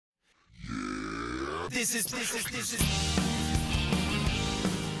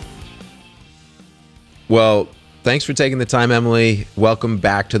Well, thanks for taking the time, Emily. Welcome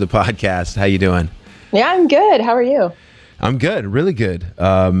back to the podcast. How you doing? Yeah, I'm good. How are you? I'm good, really good.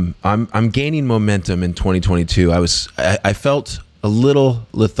 I'm gaining momentum in 2022. I felt a little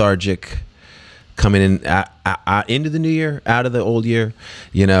lethargic coming in into the new year, out of the old year.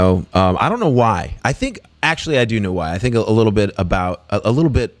 You know, I don't know why. I think actually I do know why. I think a little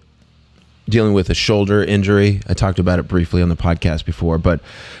bit dealing with a shoulder injury. I talked about it briefly on the podcast before, but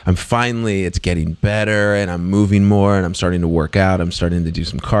it's getting better and I'm moving more and I'm starting to work out. I'm starting to do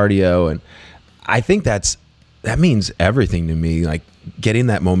some cardio, and I think that means everything to me. Like getting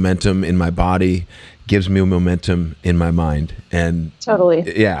that momentum in my body gives me momentum in my mind, and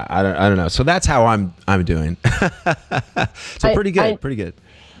totally. Yeah, I don't know. So that's how I'm doing. So pretty good.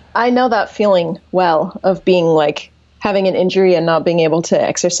 I know that feeling well, of being like having an injury and not being able to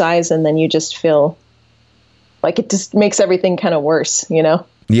exercise, and then you just feel like it just makes everything kind of worse, you know?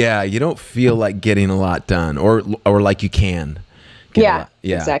 Yeah, you don't feel like getting a lot done, or like you can. Yeah,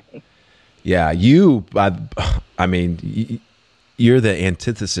 exactly. Yeah, I mean, you're the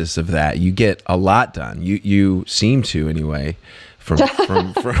antithesis of that. You get a lot done. You seem to, anyway. From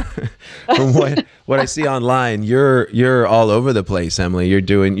what I see online, you're all over the place, Emily.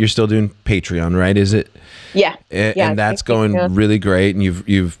 You're still doing Patreon, right? Is it? Yeah. And that's going really great. And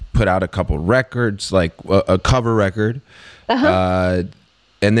you've put out a couple records, like a cover record. And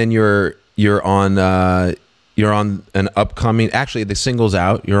then you're on an upcoming. Actually, the single's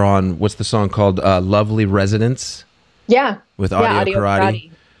out. You're on, what's the song called? Lovely Residence. Yeah. With Audio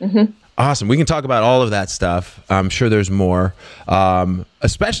Karate. Mm-hmm. Awesome. We can talk about all of that stuff. I'm sure there's more.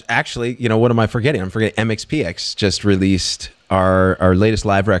 Especially, actually, you know, what am I forgetting? I'm forgetting MXPX just released our latest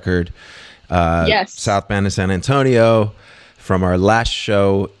live record. Yes. South Bend in San Antonio, from our last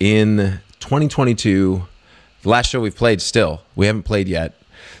show in 2022. The last show we've played still. We haven't played yet.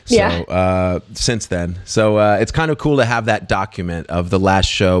 So, since then. So it's kind of cool to have that document of the last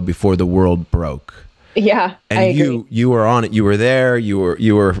show before the world broke. Yeah, and I agree. You were on it. You were there. You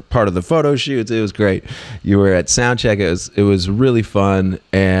were part of the photo shoots. It was great. You were at soundcheck. It was really fun.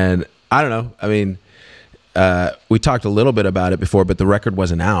 And I don't know. I mean, we talked a little bit about it before, but the record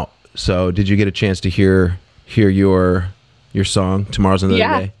wasn't out. So did you get a chance to hear your song, Tomorrow's Another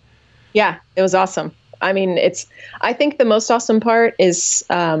Day? Yeah, it was awesome. I mean, I think the most awesome part is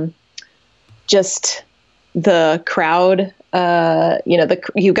just the crowd.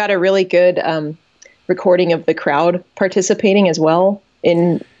 You got a really good recording of the crowd participating as well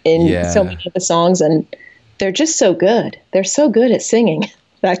in so many of the songs, and they're just so good. They're so good at singing,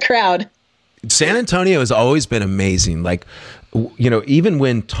 that crowd. San Antonio has always been amazing. Like, you know, even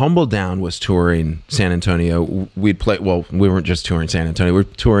when Tumbledown was touring San Antonio, we'd play. Well, we weren't just touring San Antonio; we were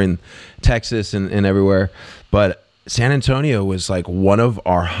touring Texas and everywhere. But San Antonio was like one of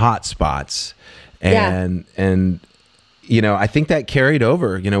our hot spots, and you know, I think that carried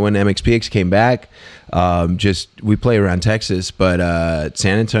over. You know, when MXPX came back, we play around Texas, but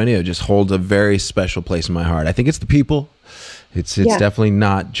San Antonio just holds a very special place in my heart. I think it's the people. It's definitely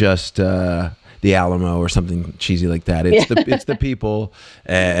not just the Alamo or something cheesy like that. It's the people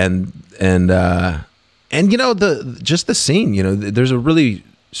and you know, the scene. You know, there's a really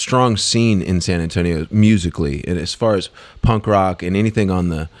strong scene in San Antonio musically, and as far as punk rock and anything on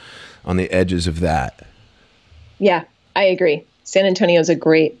the edges of that. Yeah, I agree. San Antonio is a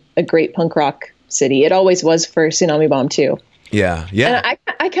great punk rock city. It always was for Tsunami Bomb too. Yeah. And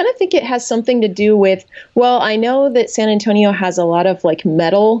I kind of think it has something to do with, well, I know that San Antonio has a lot of like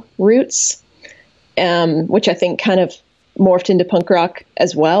metal roots, which I think kind of morphed into punk rock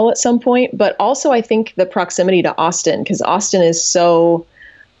as well at some point. But also I think the proximity to Austin, because Austin is so,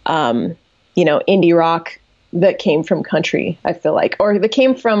 indie rock that came from country, I feel like, or that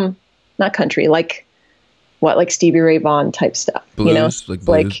came from not country, like Stevie Ray Vaughan type stuff, blues, you know,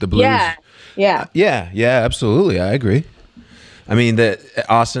 the blues. Yeah, absolutely. I agree. I mean,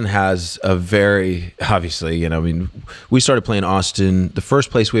 Austin has a very, obviously, you know, I mean, we started playing Austin. The first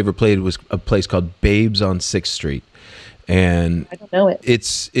place we ever played was a place called Babes on 6th Street. And I don't know it.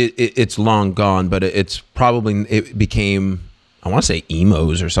 It's long gone, but it became, I want to say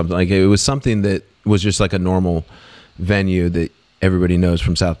emos or something. Like it was something that was just like a normal venue that everybody knows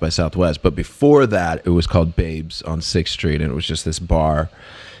from South by Southwest. But before that, it was called Babes on 6th Street, and it was just this bar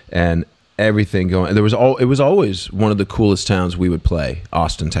and everything going. It was always one of the coolest towns we would play,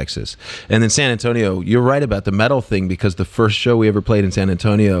 Austin, Texas. And then San Antonio, you're right about the metal thing, because the first show we ever played in San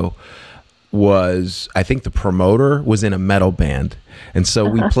Antonio was, I think the promoter was in a metal band. And so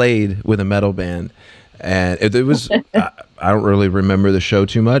we played with a metal band. And it was, I don't really remember the show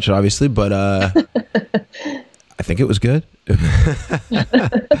too much, obviously, but I think it was good.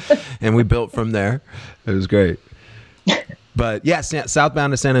 And we built from there. It was great. But yeah,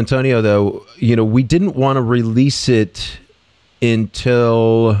 Southbound to San Antonio, though, we didn't want to release it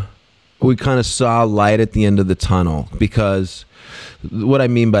until we kind of saw light at the end of the tunnel, because what I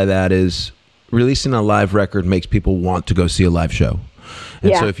mean by that is releasing a live record makes people want to go see a live show.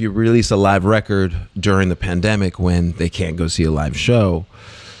 And so if you release a live record during the pandemic when they can't go see a live show,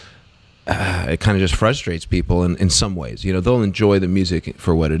 it kind of just frustrates people in some ways. They'll enjoy the music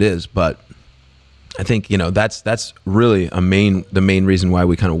for what it is, but I think, that's really the main reason why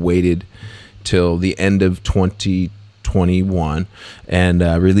we kind of waited till the end of 2021 and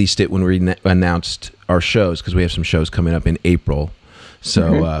released it when we announced our shows, because we have some shows coming up in April.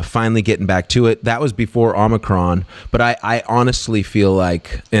 So finally getting back to it. That was before Omicron, but I honestly feel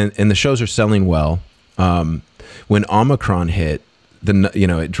like, and the shows are selling well. When Omicron hit,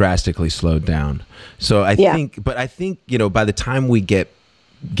 it drastically slowed down. So I think by the time we get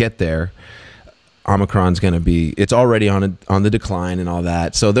there, Omicron's going to be, it's already on the decline and all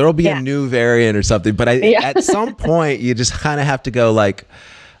that. So there'll be a new variant or something. But at some point, you just kind of have to go like,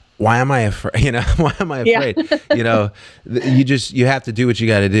 why am I afraid? Why am I afraid? You have to do what you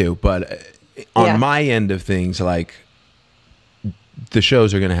got to do. But on my end of things, like, the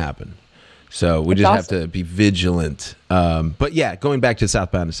shows are going to happen. So we just have to be vigilant. But yeah, going back to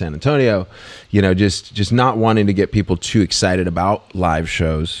Southbound to San Antonio, just not wanting to get people too excited about live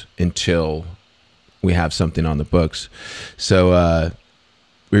shows until we have something on the books. So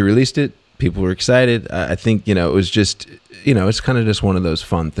we released it. People were excited. I think, it was just, it's kind of just one of those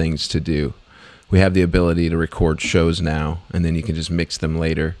fun things to do. We have the ability to record shows now, and then you can just mix them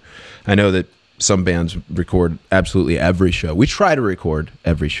later. I know that some bands record absolutely every show. We try to record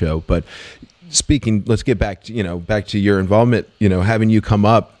every show, but let's get back to your involvement. Having you come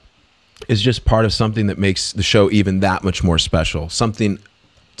up is just part of something that makes the show even that much more special. Something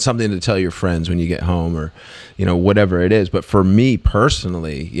to tell your friends when you get home, or whatever it is. But for me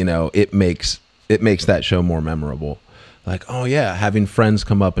personally, it makes that show more memorable. Like, oh yeah, having friends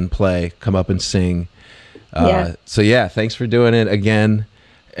come up and sing. So yeah, thanks for doing it again.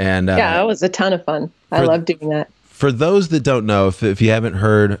 And it was a ton of fun. I love doing that. For those that don't know, if you haven't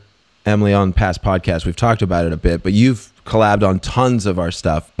heard Emily on past podcasts, we've talked about it a bit, but you've collabed on tons of our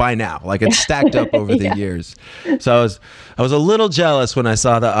stuff by now. Like, it's stacked up over the years. So I was a little jealous when I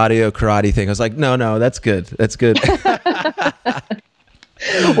saw the audio karate thing. I was like, no, that's good. That's good.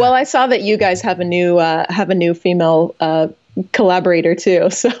 Well, I saw that you guys have a new female collaborator too.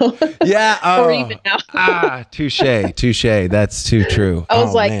 So yeah. Or even now. Touche. That's too true. I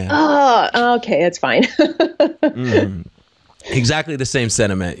was okay, it's fine. Exactly the same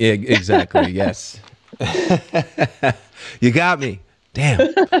sentiment. Yeah, exactly. Yes. You got me.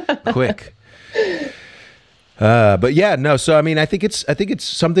 Damn. Quick. But yeah, no. So I mean, I think it's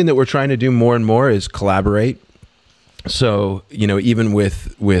something that we're trying to do more and more is collaborate. So even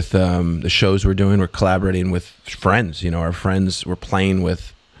with the shows we're doing, we're collaborating with friends. Our friends we're playing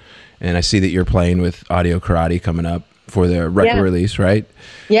with, and I see that you're playing with Audio Karate coming up for their record release, right?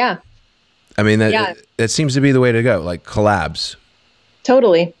 Yeah. I mean that seems to be the way to go. Like, collabs.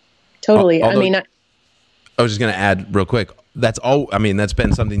 Totally. Although, I was just going to add real quick. That's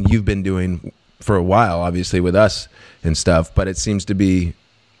been something you've been doing for a while, obviously, with us and stuff, but it seems to be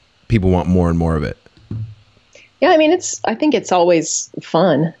people want more and more of it. Yeah. I mean, I think it's always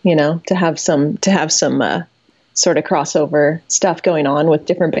fun, to have some sort of crossover stuff going on with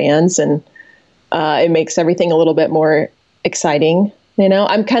different bands, and it makes everything a little bit more exciting.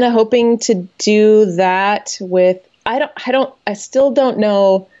 I'm kind of hoping to do that with, I still don't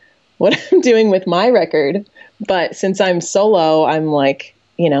know what I'm doing with my record, but since I'm solo, I'm like,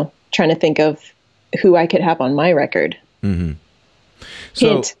 trying to think of who I could have on my record. Mm-hmm.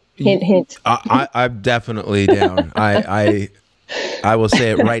 So hint. I'm definitely down. I will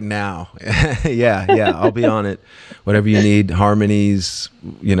say it right now. Yeah. I'll be on it. Whatever you need, harmonies,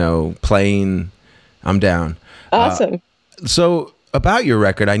 playing, I'm down. Awesome. So about your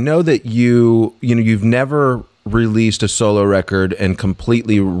record, I know that you've never released a solo record and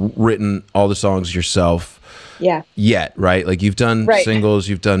completely written all the songs yourself. Yeah. Yet, right? Like, you've done singles,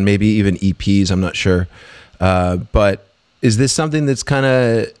 you've done maybe even EPs, I'm not sure. But is this something that's kind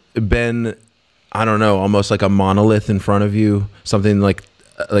of been, I don't know, almost like a monolith in front of you? Something like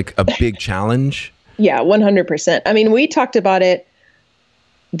a big challenge? Yeah, 100%. I mean, we talked about it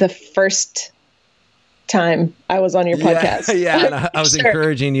the first time I was on your podcast. Yeah, and I was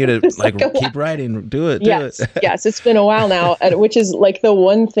encouraging you to keep writing, do it. Yes, it's been a while now, which is like the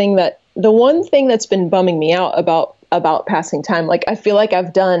one thing that the one thing that's been bumming me out about passing time, like I feel like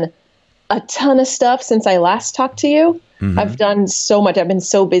I've done a ton of stuff since I last talked to you. I've done so much. I've been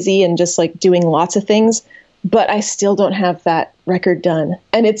so busy and just like doing lots of things, but I still don't have that record done.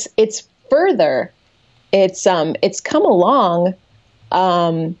 And it's further. It's come along,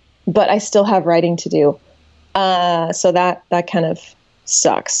 but I still have writing to do. So that kind of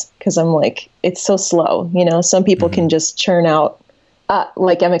sucks, because I'm like, it's so slow. You know, some people can just churn out,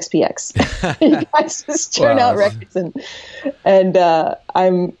 like MXPX. You guys just churn out records, and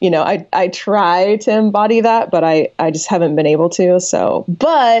I'm, you know, I try to embody that, but I just haven't been able to. So,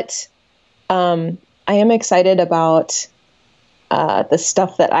 but I am excited about the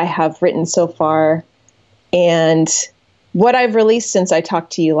stuff that I have written so far, and what I've released since I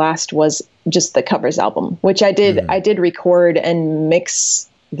talked to you last was just the covers album, which I did record and mix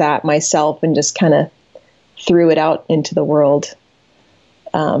that myself and just kind of threw it out into the world.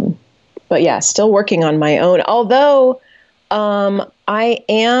 But yeah, still working on my own. Although, I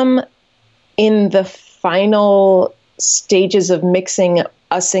am in the final stages of mixing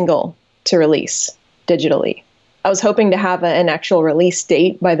a single to release digitally. I was hoping to have an actual release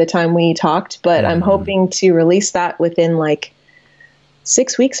date by the time we talked, but I'm hoping to release that within like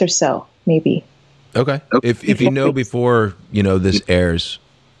 6 weeks or so, maybe. Okay. If you know before, you know, this airs,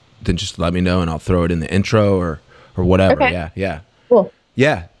 then just let me know and I'll throw it in the intro or whatever. Okay. Yeah. Yeah. Cool.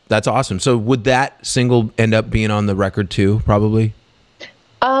 Yeah. That's awesome. So would that single end up being on the record too, probably?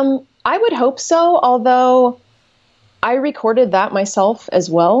 I would hope so. Although I recorded that myself as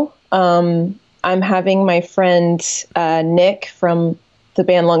well. I'm having my friend, Nick from the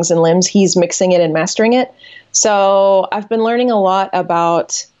band Lungs and Limbs. He's mixing it and mastering it. So I've been learning a lot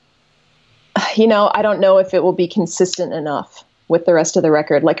about, you know, I don't know if it will be consistent enough with the rest of the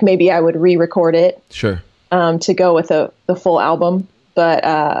record. Like maybe I would re-record it. Sure. To go with the full album. But,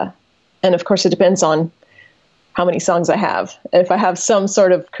 and of course it depends on how many songs I have. If I have some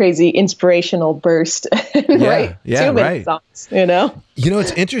sort of crazy inspirational burst, right? Too many songs, you know? You know,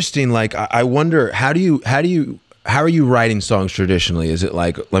 it's interesting. Like, I wonder, how are you writing songs traditionally? Is it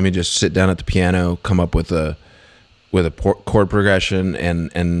like, let me just sit down at the piano, come up with a chord progression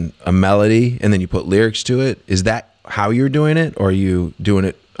and a melody, and then you put lyrics to it? Is that how you're doing it? Or are you doing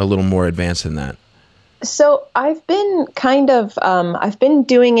it a little more advanced than that? So I've been I've been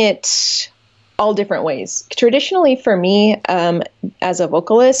doing it all different ways. Traditionally for me, as a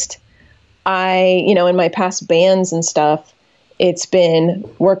vocalist, you know, in my past bands and stuff, it's been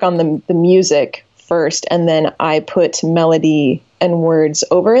work on the music first, and then I put melody and words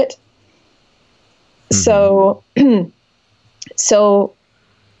over it. So,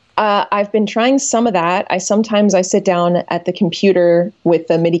 I've been trying some of that. Sometimes I sit down at the computer with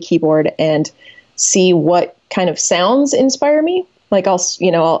the MIDI keyboard and see what kind of sounds inspire me. Like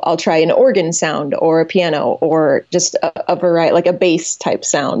I'll try an organ sound or a piano or just a variety, like a bass type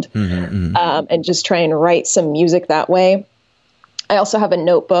sound, and just try and write some music that way. I also have a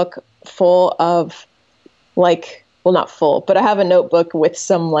notebook full of not full, but I have a notebook with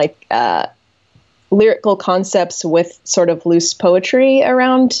some lyrical concepts with sort of loose poetry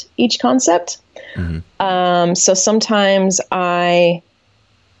around each concept. So sometimes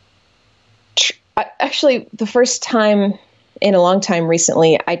actually, the first time in a long time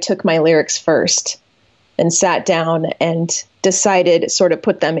recently, I took my lyrics first and sat down and decided, sort of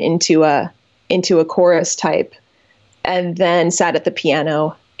put them into a chorus type, and then sat at the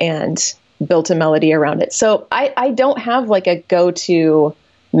piano and built a melody around it. So I don't have like a go-to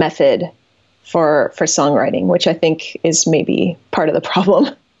method for songwriting, which I think is maybe part of the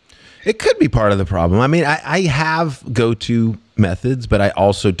problem. It could be part of the problem. I mean, I have go-to methods, but I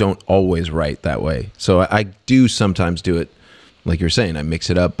also don't always write that way. So I do sometimes do it, like you're saying, I mix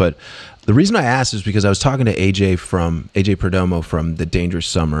it up. But the reason I asked is because I was talking to AJ Perdomo from The Dangerous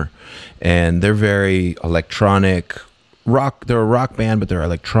Summer, and they're very electronic rock. They're a rock band, but they're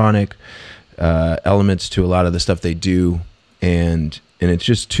electronic elements to a lot of the stuff they do. And it's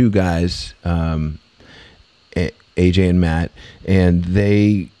just two guys, AJ and Matt, and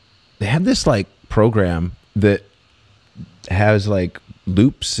they have this like program that has like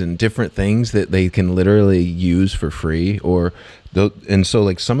loops and different things that they can literally use for free, and so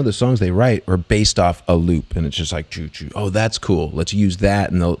like some of the songs they write are based off a loop, and it's just like choo choo. Oh, that's cool. Let's use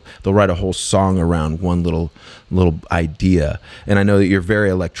that, and they'll write a whole song around one little idea. And I know that you're very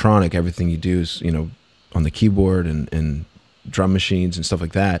electronic. Everything you do is, you know, on the keyboard and drum machines and stuff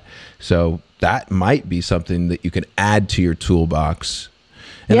like that. So that might be something that you can add to your toolbox.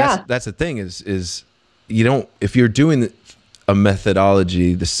 And that's the thing is you don't, if you're doing a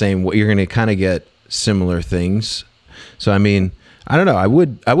methodology the same way, you're going to kind of get similar things. So, I mean, I don't know. I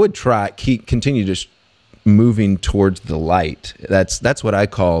would continue just moving towards the light. That's what I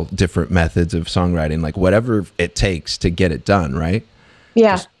call different methods of songwriting, like whatever it takes to get it done, right?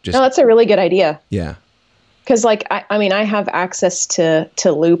 Yeah. No, that's a really good idea. Yeah. Because like, I mean, I have access to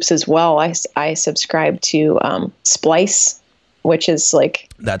loops as well. I subscribe to Splice, which is like,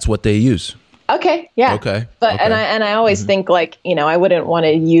 that's what they use. Okay. Yeah. Okay. But, okay. and I always think like, you know, I wouldn't want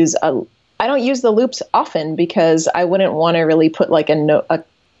to use I don't use the loops often because I wouldn't want to really put like a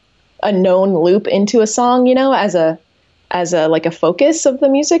known loop into a song, you know, as a like a focus of the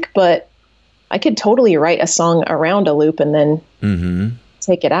music, but I could totally write a song around a loop and then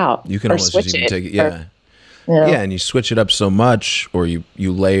take it out. You can almost just even take it. Yeah. Yeah. And you switch it up so much, or you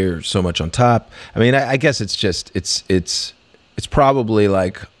layer so much on top. I mean, I guess it's just, it's probably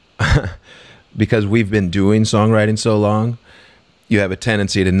like, because we've been doing songwriting so long, you have a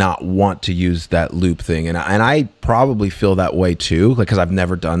tendency to not want to use that loop thing. And I probably feel that way too, like, cause I've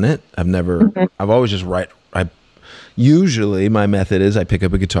never done it. I've always just usually my method is I pick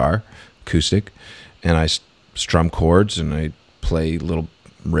up a guitar, acoustic, and I strum chords and I play little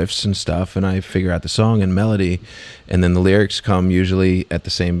riffs and stuff, and I figure out the song and melody, and then the lyrics come usually at the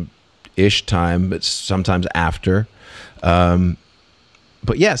same-ish time, but sometimes after.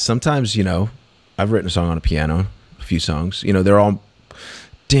 But yeah, sometimes, you know, I've written a song on a piano, a few songs, you know, they're all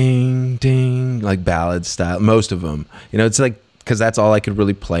ding, ding, like ballad style, most of them, you know, it's like, because that's all I could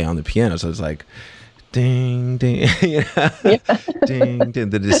really play on the piano, so it's like, ding, ding, you know? Yeah. Ding, ding,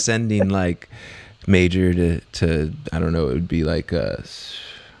 the descending, like, major to I don't know, it would be like,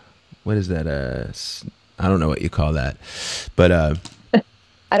 what is that? I don't know what you call that, but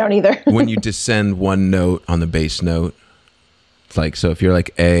I don't either. when you descend one note on the bass note, it's like, so if you're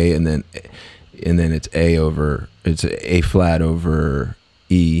like A and then it's it's A flat over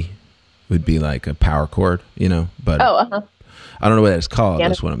E, would be like a power chord, you know, but I don't know what that's called. Yeah,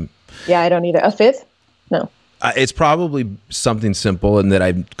 that's what I'm. Yeah, I don't either. A fifth? No. It's probably something simple and that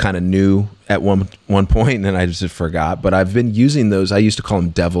I kind of knew at one point and I just forgot. But I've been using those. I used to call them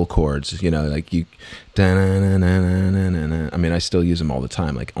devil chords. You know, like you. I mean, I still use them all the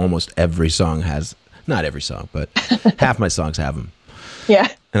time. Like almost every song has, not every song, but half my songs have them. Yeah.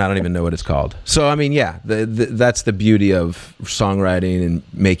 And I don't even know what it's called. So I mean, yeah, that's the beauty of songwriting and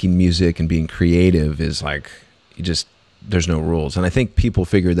making music and being creative is like you just. There's no rules. And I think people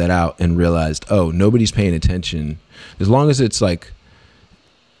figured that out and realized, oh, nobody's paying attention. As long as it's like,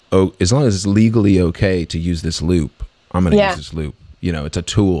 oh, as long as it's legally okay to use this loop, I'm going to use this loop. You know, it's a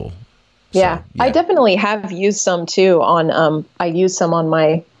tool. Yeah. So, yeah. I definitely have used some too on, I used some on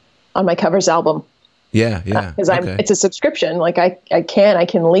my covers album. Yeah. Yeah. Because it's a subscription. Like I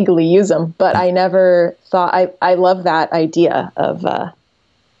can legally use them, but I never thought, I love that idea of,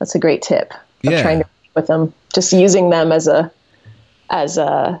 that's a great tip of trying to with them, just using them as a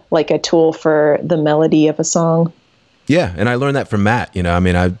like a tool for the melody of a song. Yeah, and I learned that from Matt. You know, I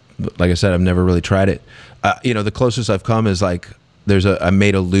mean, like I said, I've never really tried it. You know, the closest I've come is like I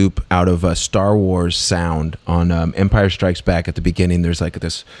made a loop out of a Star Wars sound on Empire Strikes Back. At the beginning, there's like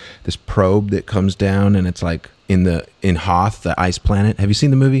this probe that comes down, and it's like in Hoth, the ice planet. Have you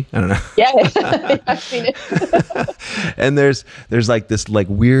seen the movie? I don't know. Yeah, I've seen it. And there's like this like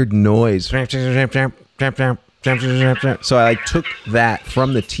weird noise. So I like took that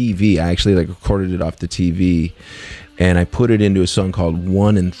from the TV. I actually like recorded it off the TV, and I put it into a song called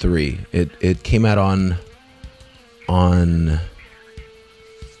 1 and 3. It came out on I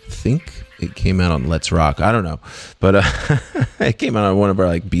think it came out on Let's Rock. I don't know, but it came out on one of our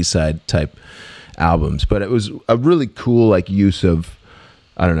like B-side type albums. But it was a really cool like use of,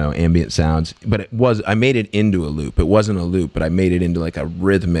 I don't know, ambient sounds. But I made it into a loop. It wasn't a loop, but I made it into like a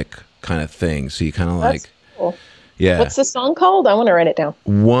rhythmic kind of thing. So you kind of like, cool. Yeah. What's the song called? I want to write it down.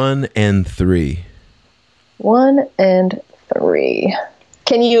 1 and 3. 1 and 3.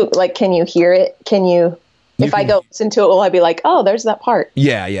 Can you hear it? If I go listen to it, will I be like, oh, there's that part?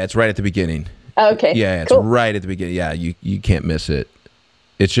 Yeah, it's right at the beginning. Okay. Yeah, it's right at the beginning. Yeah, you can't miss it.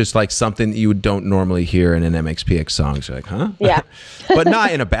 It's just like something you don't normally hear in an MXPX song. So you're like, huh? Yeah. But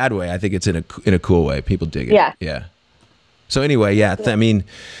not in a bad way. I think it's in a cool way. People dig it. Yeah. Yeah. So anyway, yeah. I mean,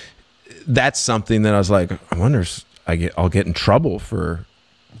 that's something that I was like, I wonder if I'll get in trouble for.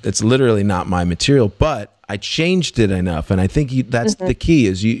 It's literally not my material, but I changed it enough, and I think that's the key.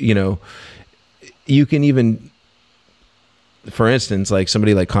 Is you know, you can even, for instance, like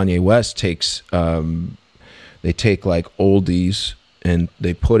somebody like Kanye West takes, they take like oldies and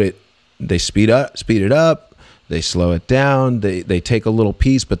they speed it up, they slow it down, they take a little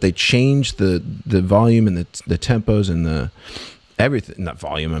piece, but they change the volume and the tempos and everything, not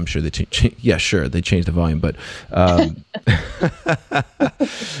volume. I'm sure they yeah, sure. They changed the volume, but,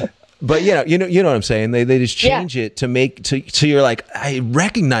 but you know what I'm saying? They just change it to make, so you're like, I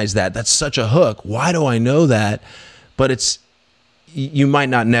recognize that. That's such a hook. Why do I know that? But you might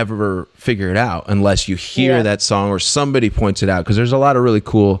not never figure it out unless you hear that song or somebody points it out. Cause there's a lot of really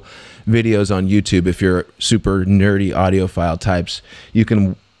cool videos on YouTube. If you're super nerdy audiophile types, you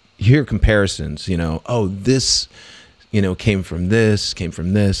can hear comparisons, you know, oh, this, you know, came from this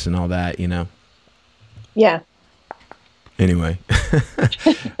and all that, you know? Yeah. Anyway,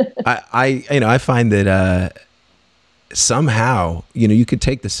 I find that, somehow, you know, you could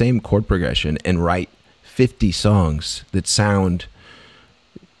take the same chord progression and write 50 songs that sound,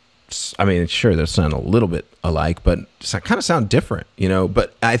 I mean, sure, they'll sound a little bit alike, but kind of sound different, you know?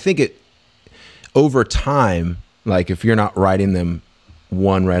 But I think over time, like if you're not writing them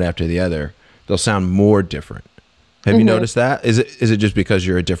one right after the other, they'll sound more different. Have you noticed that? Is it just because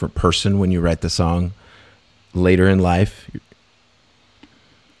you're a different person when you write the song later in life?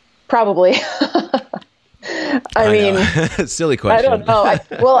 Probably. I mean, silly question. I don't know.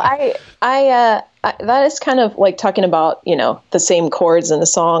 I that is kind of like talking about, you know, the same chords in the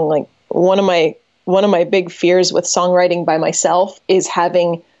song. Like one of my big fears with songwriting by myself is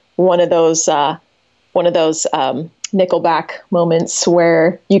having one of those Nickelback moments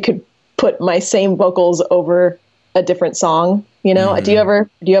where you could put my same vocals over a different song, you know? Do you ever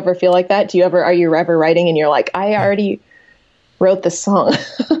feel like that? Are you ever writing and you're like, I already wrote this song?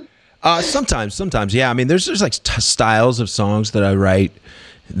 Sometimes. Yeah. I mean, there's like styles of songs that I write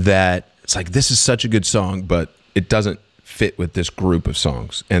that it's like, this is such a good song, but it doesn't fit with this group of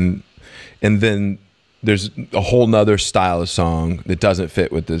songs. And then there's a whole nother style of song that doesn't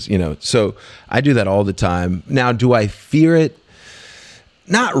fit with this, you know? So I do that all the time. Now, do I fear it?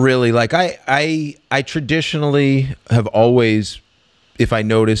 Not really. Like I traditionally have always, if I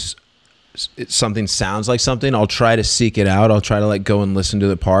notice something sounds like something, I'll try to seek it out. I'll try to like go and listen to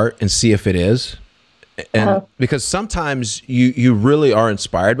the part and see if it is. And because sometimes you really are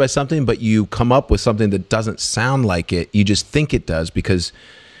inspired by something, but you come up with something that doesn't sound like it. You just think it does because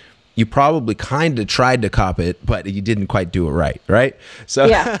you probably kind of tried to copy it, but you didn't quite do it right? So,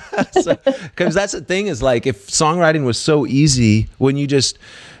 because that's the thing is like, if songwriting was so easy, when you just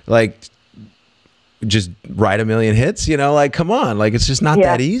write a million hits, you know, like, come on, like, it's just not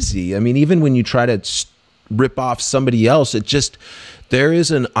that easy. I mean, even when you try to rip off somebody else, there is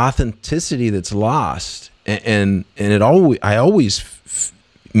an authenticity that's lost. And I always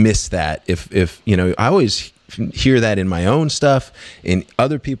miss that. If, you know, I always hear that in my own stuff, in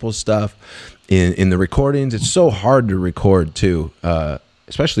other people's stuff, in the recordings. It's so hard to record too,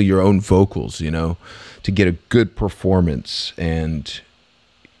 especially your own vocals, you know, to get a good performance. And,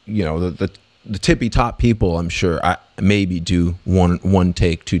 you know, the tippy top people, I'm sure I maybe do one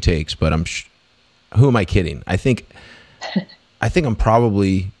take, 2 takes, but who am I kidding? I think I'm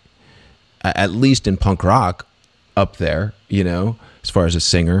probably, at least in punk rock, up there, you know, as far as a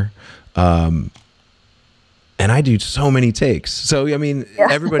singer. And I do so many takes. So, I mean,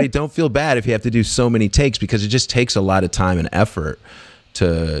 everybody don't feel bad if you have to do so many takes, because it just takes a lot of time and effort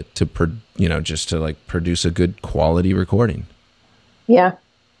to you know, just to like produce a good quality recording. Yeah,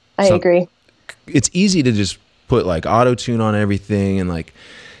 I agree. It's easy to just put like auto tune on everything, and like,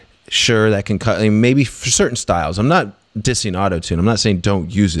 sure, that can cut, I mean, maybe for certain styles. I'm not dissing auto tune. I'm not saying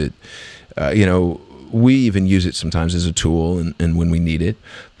don't use it. You know, we even use it sometimes as a tool and when we need it,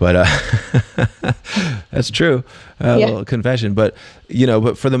 but that's true. A little confession, but you know,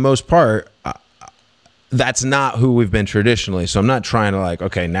 but for the most part, that's not who we've been traditionally. So I'm not trying to like,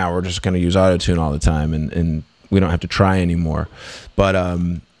 okay, now we're just going to use auto-tune all the time and we don't have to try anymore. But,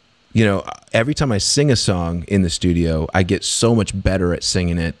 you know, every time I sing a song in the studio, I get so much better at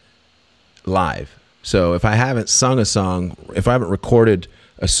singing it live. So if I haven't sung a song, if I haven't recorded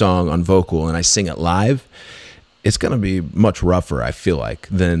a song on vocal and I sing it live, it's going to be much rougher, I feel like,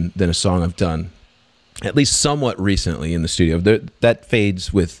 than a song I've done at least somewhat recently in the studio. That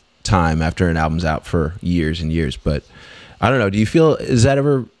fades with time after an album's out for years and years. But I don't know, do you feel, is that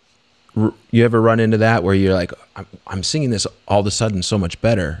you ever run into that where you're like, I'm singing this all of a sudden so much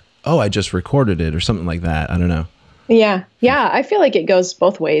better, oh, I just recorded it, or something like that? I don't know. Yeah I feel like it goes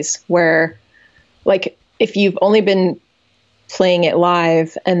both ways, where like if you've only been playing it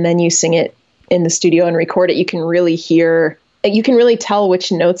live and then you sing it in the studio and record it, you can really tell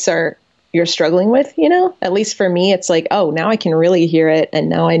which notes you're struggling with, you know. At least for me, it's like, oh, now I can really hear it, and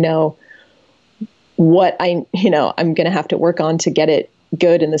now I know what I'm going to have to work on to get it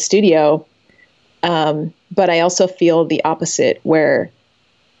good in the studio. But I also feel the opposite, where,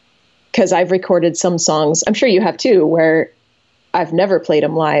 because I've recorded some songs, I'm sure you have too, where I've never played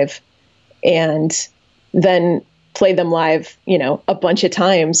them live, and then play them live, you know, a bunch of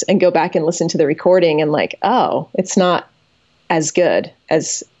times and go back and listen to the recording and like, oh, it's not as good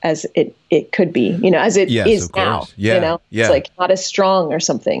as it could be, you know, as it is now. Yeah. You know, it's like not as strong or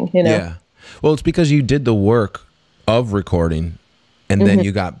something, you know? Yeah. Well, it's because you did the work of recording, and then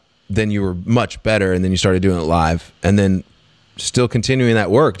you were much better, and then you started doing it live, and then still continuing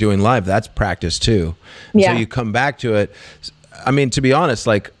that work, doing live, that's practice too. So you come back to it. I mean, to be honest,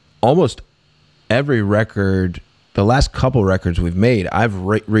 like almost every record, the last couple records we've made, I've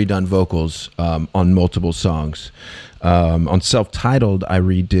redone vocals on multiple songs. On Self-Titled, I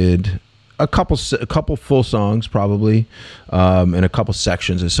redid a couple full songs probably, and a couple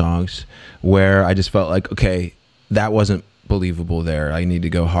sections of songs where I just felt like, okay, that wasn't believable there. I need to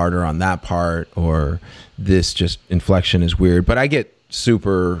go harder on that part, or this just inflection is weird. But I get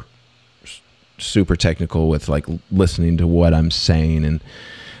super technical with like listening to what I'm saying,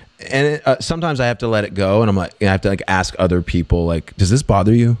 and sometimes I have to let it go, and I'm like, I have to like ask other people, like, does this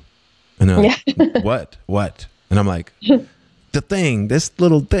bother you? And they're like, what? And I'm like, this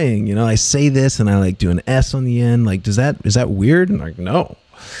little thing, you know, I say this and I like do an S on the end. Like, is that weird? And I'm like, no.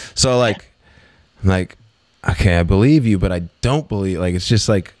 So like, I'm like, okay, I believe you, but I don't believe, like, it's just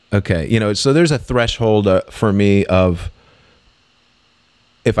like, okay, you know, so there's a threshold for me of,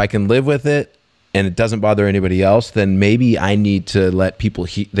 if I can live with it and it doesn't bother anybody else, then maybe I need to let people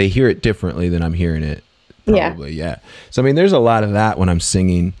they hear it differently than I'm hearing it. Probably, yeah. So I mean, there's a lot of that when I'm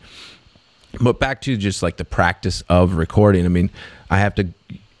singing. But back to just like the practice of recording. I mean,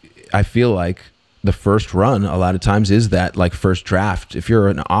 I feel like the first run a lot of times is that like first draft. If you're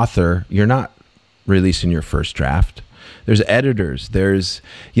an author, you're not releasing your first draft. There's editors. There's,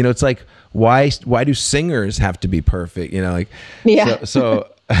 you know, it's like, why do singers have to be perfect? You know, like, so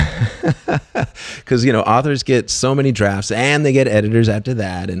because, you know, authors get so many drafts and they get editors after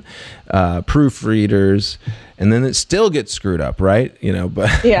that, and proofreaders, and then it still gets screwed up, right? You know, but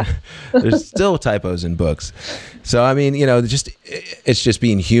there's still typos in books. So I mean, you know, it's just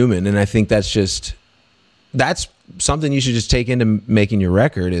being human, and I think that's something you should just take into making your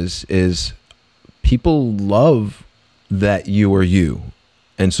record is people love that you are you,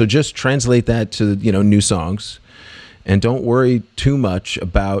 and so just translate that to, you know, new songs. And don't worry too much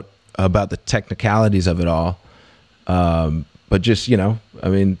about the technicalities of it all. But just, you know, I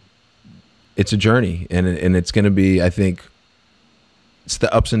mean, it's a journey, and it's going to be, I think, it's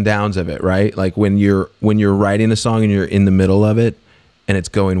the ups and downs of it, right? Like when you're writing a song and you're in the middle of it and it's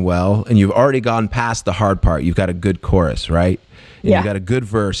going well, and you've already gone past the hard part. You've got a good chorus, right? And you've got a good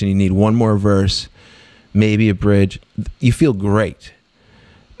verse, and you need one more verse, maybe a bridge. You feel great.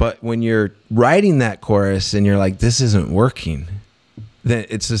 But when you're writing that chorus and you're like, this isn't working, then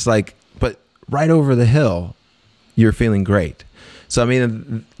it's just like, but right over the hill, you're feeling great. So, I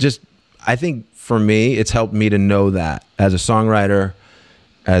mean, I think for me, it's helped me to know that as a songwriter,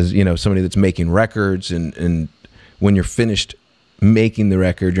 as, you know, somebody that's making records, and when you're finished making the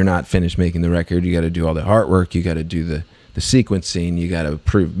record, you're not finished making the record. You got to do all the artwork. You got to do the sequencing. You got to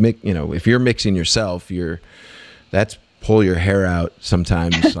prove, you know, if you're mixing yourself, that's pull your hair out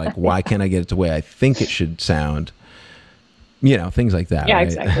sometimes. Like, why can't I get it the way I think it should sound? You know, things like that. Yeah, right?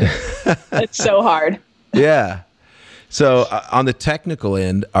 Exactly. It's so hard. Yeah. So on the technical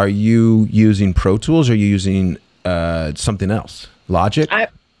end, are you using Pro Tools, or are you using something else? Logic?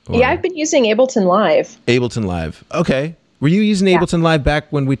 I've been using Ableton Live. Ableton Live. Okay. Were you using Ableton Live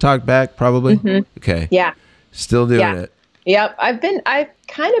back when we talked back? Probably. Mm-hmm. Okay. Yeah. Still doing it. Yep. I've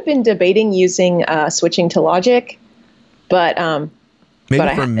kind of been debating using switching to Logic. But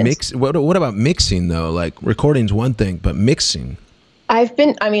maybe for mix. What about mixing though? Like, recording's one thing, but mixing. I've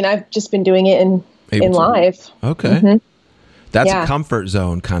just been doing it in live. Okay, mm-hmm. That's a comfort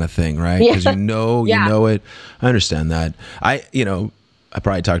zone kind of thing, right? Because you know it. I understand that. I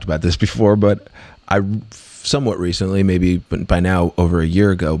probably talked about this before, but I somewhat recently, maybe by now over a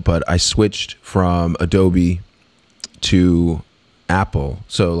year ago, but I switched from Adobe to Apple.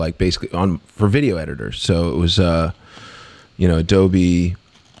 So like basically for video editors. So it was Adobe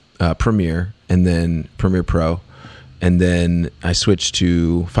Premiere, and then Premiere Pro, and then I switched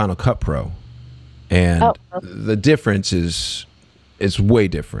to Final Cut Pro, and the difference is way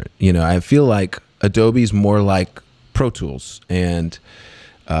different. You know, I feel like Adobe's more like Pro Tools, and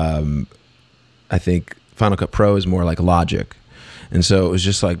I think Final Cut Pro is more like Logic, and so it was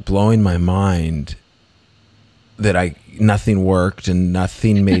just like blowing my mind that nothing worked and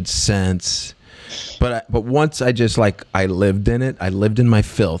nothing made sense. But once I just like, I lived in it. I lived in my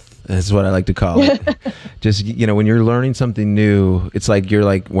filth. That's what I like to call it. Just, you know, when you're learning something new, it's like you're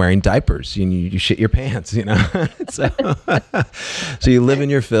like wearing diapers. You shit your pants, you know? So you live in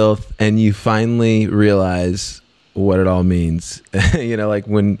your filth and you finally realize what it all means. You know, like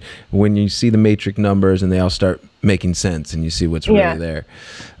when you see the matrix numbers and they all start making sense and you see what's really there.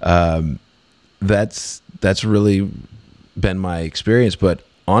 That's really been my experience. But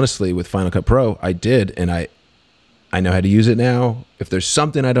honestly, with Final Cut Pro, I did, and I know how to use it now. If there's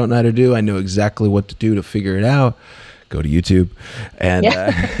something I don't know how to do, I know exactly what to do to figure it out. Go to YouTube. And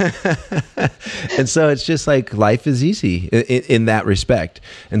and so it's just like life is easy in that respect.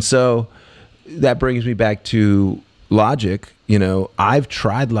 And so that brings me back to Logic. You know, I've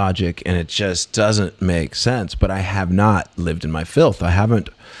tried Logic and it just doesn't make sense, but I have not lived in my filth. I haven't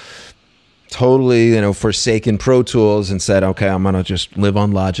totally, you know, forsaken Pro Tools and said, okay, I'm going to just live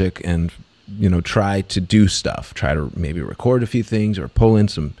on Logic and, you know, try to do stuff, try to maybe record a few things or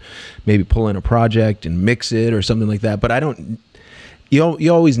maybe pull in a project and mix it or something like that. But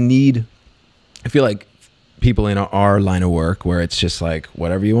you always need, I feel like people in our line of work where it's just like,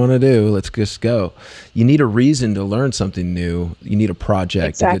 whatever you want to do, let's just go. You need a reason to learn something new. You need a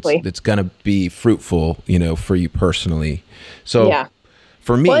project that's going to be fruitful, you know, for you personally. So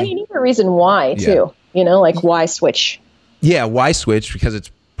for me, well, you need a reason why too, you know, like why switch? Yeah. Why switch? Because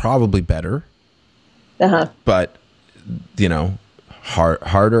it's probably better, but you know,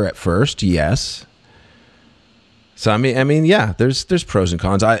 harder at first. Yes. So, I mean, yeah, there's pros and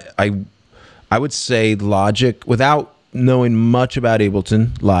cons. I would say Logic, without knowing much about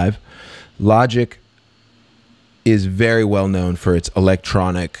Ableton Live, Logic is very well known for its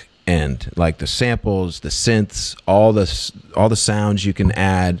electronic end, like the samples, the synths, all the sounds you can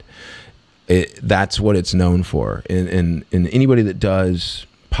add. That's what it's known for. And anybody that does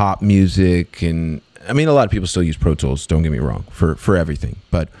pop music, and I mean, a lot of people still use Pro Tools, don't get me wrong, for everything,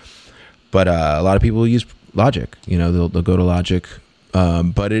 but a lot of people use Logic. You know, they'll go to Logic.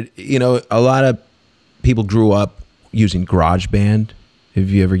 But you know, a lot of people grew up using GarageBand. Have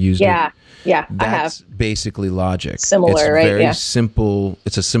you ever used it? Yeah, that's basically Logic. Similar, it's right? Very simple.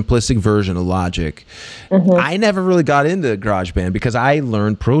 It's a simplistic version of Logic. I never really got into GarageBand because I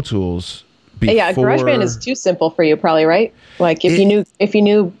learned Pro Tools before. Yeah, GarageBand is too simple for you, probably, right? Like if you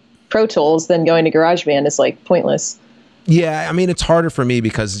knew Pro Tools, then going to GarageBand is like pointless. Yeah, I mean, it's harder for me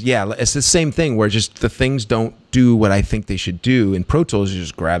because, it's the same thing where just the things don't do what I think they should do. In Pro Tools, you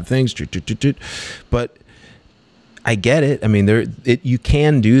just grab things, but I get it. I mean, you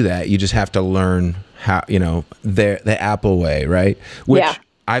can do that. You just have to learn how, you know, the Apple way, right? Which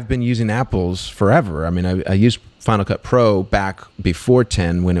I've been using Apples forever. I mean, I used Final Cut Pro back before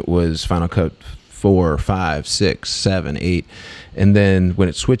 10 when it was Final Cut 4, 5, 6, 7, 8. And then when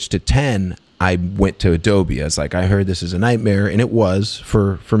it switched to 10, I went to Adobe. I was like, I heard this is a nightmare, and it was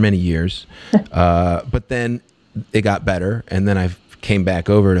for many years. But then it got better, and then I came back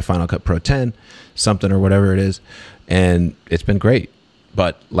over to Final Cut Pro 10, something or whatever it is, and it's been great.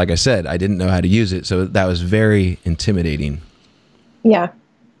 But like I said, I didn't know how to use it, so that was very intimidating. Yeah,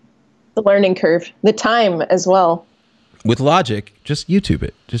 the learning curve, the time as well. With Logic, just YouTube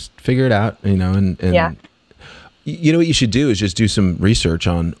it, just figure it out, you know, and you know what you should do is just do some research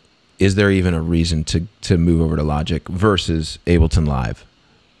on, is there even a reason to move over to Logic versus Ableton Live?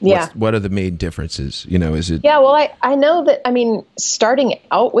 Yeah. What are the main differences? You know, is it? Yeah, well, I know that, I mean, starting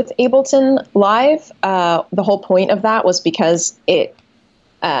out with Ableton Live, the whole point of that was because you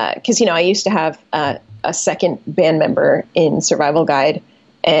know, I used to have a second band member in Survival Guide,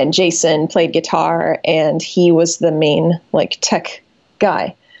 and Jason played guitar, and he was the main like tech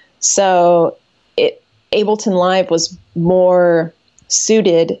guy. So Ableton Live was more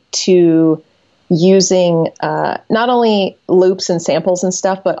suited to using not only loops and samples and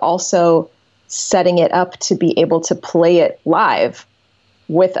stuff, but also setting it up to be able to play it live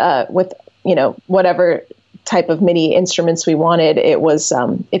with you know, whatever type of MIDI instruments we wanted.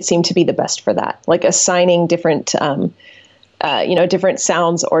 It seemed to be the best for that, like assigning different you know, different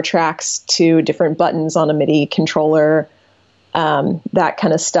sounds or tracks to different buttons on a MIDI controller, that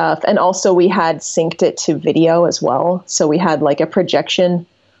kind of stuff. And also we had synced it to video as well. So we had like a projection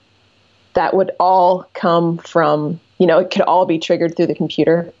that would all come from, you know, it could all be triggered through the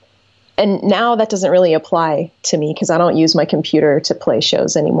computer. And now that doesn't really apply to me because I don't use my computer to play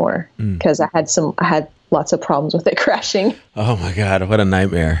shows anymore because I had lots of problems with it crashing. Oh my God, what a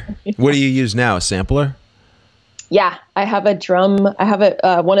nightmare. What do you use now? A sampler? Yeah, I have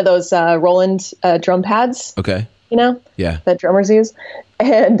one of those Roland drum pads. Okay. You know, that drummers use.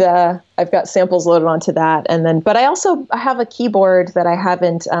 And I've got samples loaded onto that. And then, but I have a keyboard that I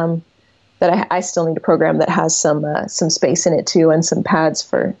haven't that I still need to program that has some space in it too, and some pads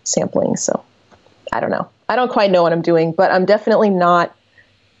for sampling. So I don't know. I don't quite know what I'm doing, but I'm definitely not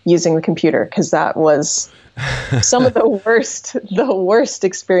using the computer, because that was some of the worst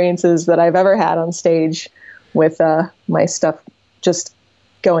experiences that I've ever had on stage with my stuff just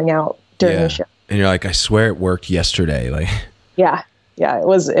going out during the show. And you're like, I swear it worked yesterday. Like, yeah, it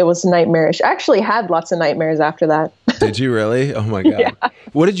was nightmarish. I actually had lots of nightmares after that. Did you really? Oh my God. Yeah.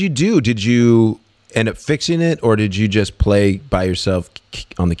 What did you do? Did you end up fixing it, or did you just play by yourself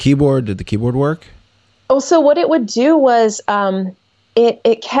on the keyboard? Did the keyboard work? Oh, so what it would do was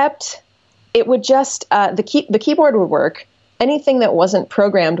it would just the keyboard would work. Anything that wasn't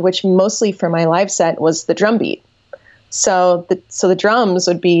programmed, which mostly for my live set was the drum beat. So the drums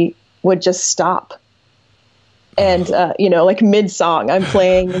would just stop. And, like mid song, I'm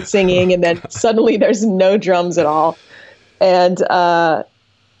playing and singing, and then suddenly there's no drums at all. And,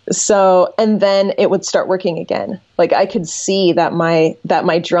 and then it would start working again. Like I could see that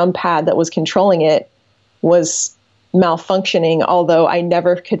my drum pad that was controlling it was malfunctioning, although I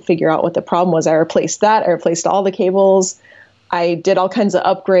never could figure out what the problem was. I replaced that. I replaced all the cables. I did all kinds of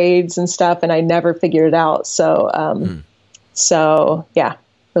upgrades and stuff, and I never figured it out. So, yeah,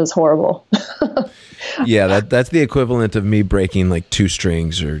 it was horrible. Yeah, that's the equivalent of me breaking like 2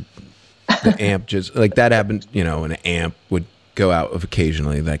 strings, or the amp just like that happened, an amp would go out of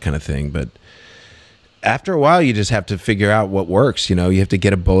occasionally, that kind of thing. But after a while, you just have to figure out what works. You have to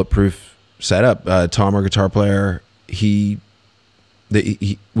get a bulletproof setup. Tom, our guitar player, we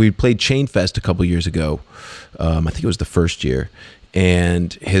played Chain Fest a couple years ago. I think it was the first year,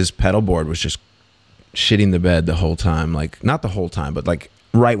 and his pedal board was just shitting the bed the whole time. Like not the whole time, but like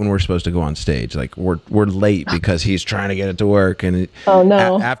right when we're supposed to go on stage, like we're late because he's trying to get it to work. And oh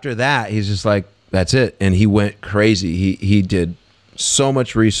no! After that, he's just like, that's it, and he went crazy. He did so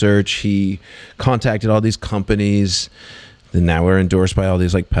much research. He contacted all these companies. And now we're endorsed by all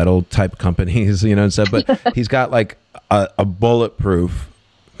these like pedal type companies, and stuff. But he's got like a bulletproof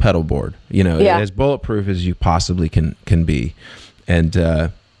pedal board, as bulletproof as you possibly can be. And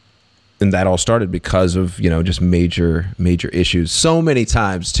that all started because of, just major issues so many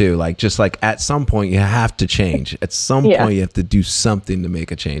times too. Like, just like at some point you have to change. At some point you have to do something to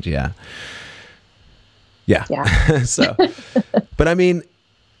make a change. Yeah. So, but I mean,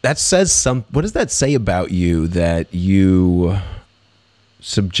 that says what does that say about you, that you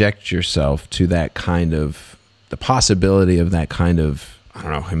subject yourself to that kind of, the possibility of that kind of, I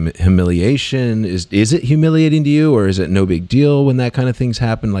don't know, humiliation? Is it humiliating to you, or is it no big deal when that kind of things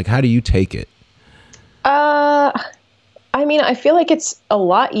happen? Like, how do you take it? I mean, I feel like it's a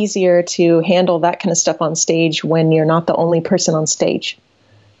lot easier to handle that kind of stuff on stage when you're not the only person on stage,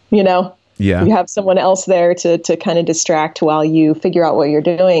 Yeah. You have someone else there to kind of distract while you figure out what you're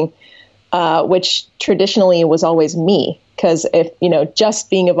doing, which traditionally was always me. Because if, just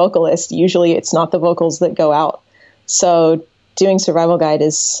being a vocalist, usually it's not the vocals that go out. So doing Survival Guide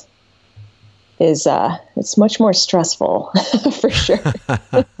is it's much more stressful for sure.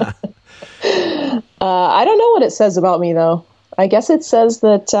 I don't know what it says about me though. I guess it says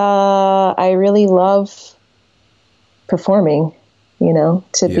that I really love performing, to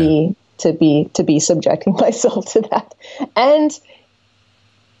be subjecting myself to that. And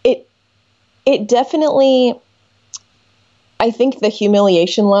it definitely, I think the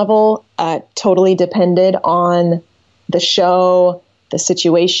humiliation level totally depended on the show, the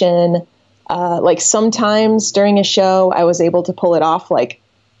situation. Like sometimes during a show, I was able to pull it off, like,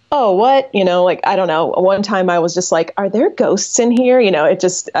 oh, what? Like, I don't know. One time I was just like, are there ghosts in here?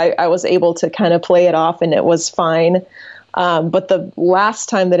 I was able to kind of play it off, and it was fine. But the last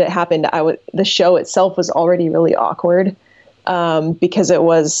time that it happened, the show itself was already really awkward, because it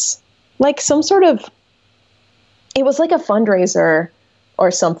was like it was like a fundraiser or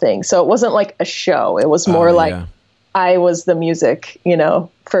something. So it wasn't like a show. It was more like I was the music,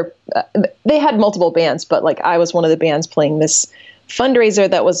 they had multiple bands, but like I was one of the bands playing this fundraiser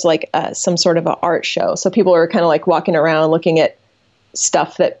that was like some sort of an art show. So people were kind of like walking around looking at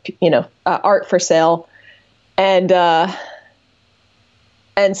stuff that, art for sale. And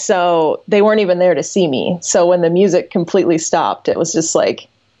so they weren't even there to see me. So when the music completely stopped, it was just like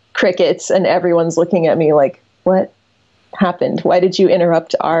crickets, and everyone's looking at me like, what happened? Why did you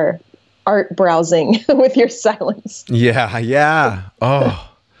interrupt our art browsing with your silence? Yeah. Oh,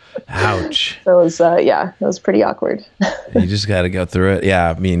 ouch. So it was pretty awkward. You just got to go through it.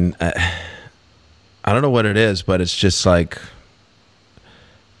 Yeah. I mean, I don't know what it is, but it's just like,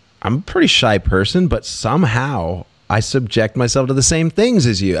 I'm a pretty shy person, but somehow I subject myself to the same things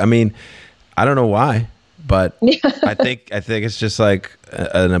as you. I mean, I don't know why, but I think it's just like,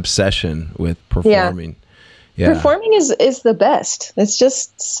 an obsession with performing. Yeah. Performing is the best. It's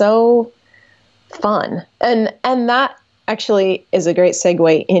just so fun. And that actually is a great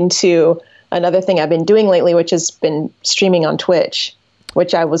segue into another thing I've been doing lately, which has been streaming on Twitch,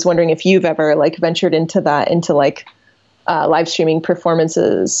 which I was wondering if you've ever like ventured into that, into like live streaming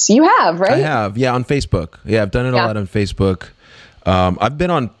performances. You have, right? I have. Yeah. On Facebook. Yeah. I've done it a lot on Facebook. I've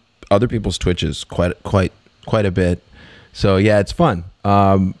been on other people's Twitches quite a bit. So yeah, it's fun.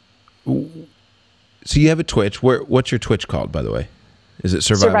 So you have a Twitch. What's your Twitch called, by the way? Is it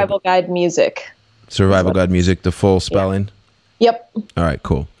Survival Guide Music? Survival Guide Music, the full spelling? Yeah. Yep. All right,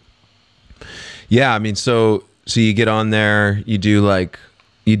 cool. Yeah, I mean, so you get on there, you do like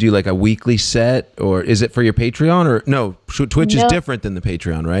a weekly set, or is it for your Patreon, or no? Twitch is different than the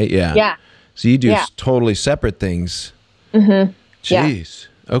Patreon, right? Yeah. Yeah. So you do totally separate things. Mm-hmm. Jeez.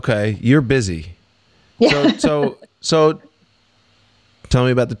 Yeah. Okay, you're busy. Yeah. So tell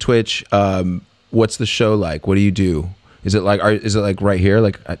me about the Twitch. What's the show like? What do you do? Is it like right here?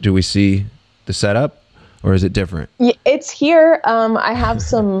 Like, do we see the setup, or is it different? Yeah, it's here. I have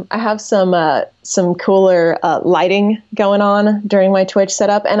some cooler lighting going on during my Twitch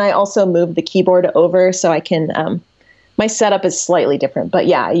setup, and I also moved the keyboard over so I can. My setup is slightly different, but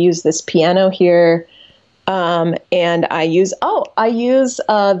yeah, I use this piano here, and I use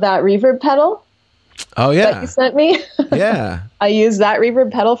that reverb pedal. Oh yeah, that you sent me. Yeah, I use that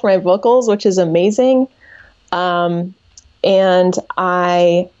reverb pedal for my vocals, which is amazing. And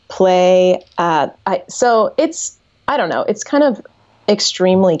I play. So it's, I don't know, it's kind of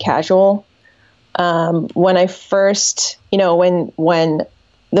extremely casual. When I first, when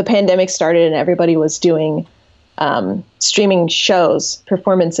the pandemic started and everybody was doing streaming shows,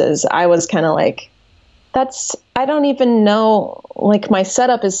 performances, I was kind of like, I don't even know. Like, my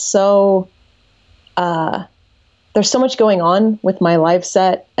setup is so. There's so much going on with my live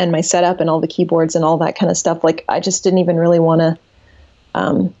set and my setup and all the keyboards and all that kind of stuff. Like, I just didn't even really want to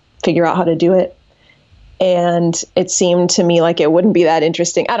figure out how to do it. And it seemed to me like it wouldn't be that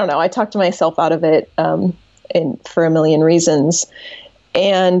interesting. I don't know. I talked myself out of it for a million reasons.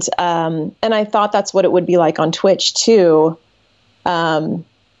 And I thought that's what it would be like on Twitch too.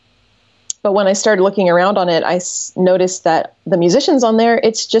 But when I started looking around on it, I noticed that the musicians on there,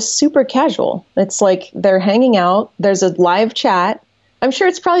 it's just super casual. It's like they're hanging out. There's a live chat. I'm sure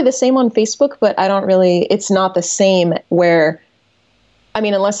it's probably the same on Facebook, but it's not the same where, I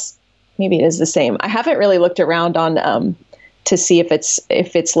mean, unless maybe it is the same. I haven't really looked around on to see if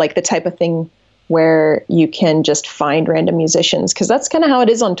it's like the type of thing where you can just find random musicians, because that's kind of how it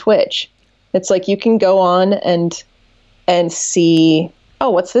is on Twitch. It's like you can go on and see, oh,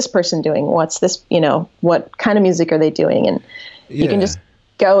 what's this person doing? What's this, what kind of music are they doing? And you can just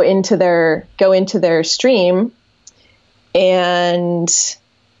go into their stream, and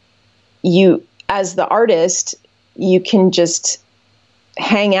you, as the artist, you can just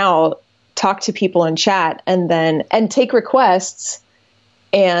hang out, talk to people in chat, and take requests,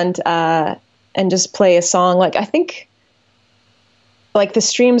 and just play a song. Like, I think like the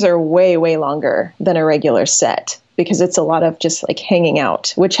streams are way, way longer than a regular set, because it's a lot of just like hanging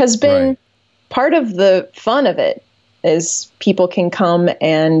out, which has been part of the fun of it, is people can come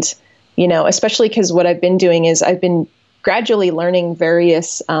and, especially because what I've been doing is I've been gradually learning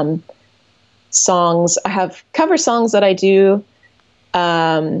various songs. I have cover songs that I do,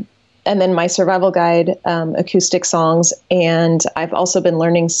 and then my survival guide acoustic songs. And I've also been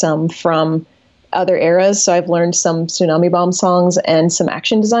learning some from other eras. So I've learned some Tsunami Bomb songs and some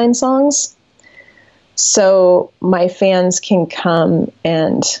Action Design songs. So my fans can come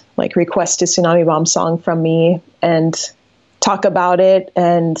and like request a Tsunami Bomb song from me and talk about it,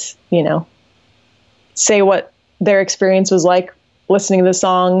 and, say what their experience was like listening to the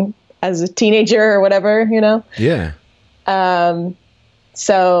song as a teenager or whatever, Yeah.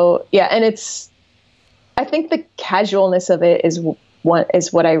 So yeah, and I think the casualness of it is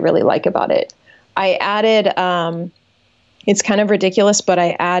what I really like about it. I added, it's kind of ridiculous, but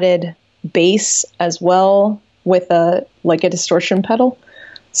I added bass as well with a distortion pedal.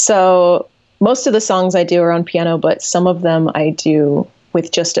 So most of the songs I do are on piano, but some of them I do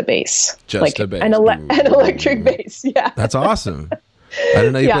with just a bass. Just a bass. An electric bass. Yeah. That's awesome. I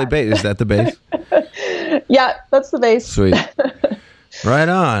didn't know you played bass. Is that the bass? Yeah, that's the bass. Sweet. Right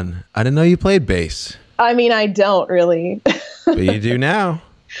on. I didn't know you played bass. I mean, I don't really. But you do now.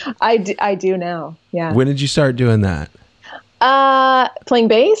 I do now. Yeah. When did you start doing that? Playing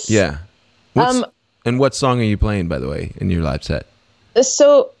bass? Yeah. And what song are you playing, by the way, in your live set?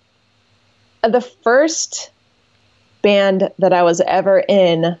 So the first band that I was ever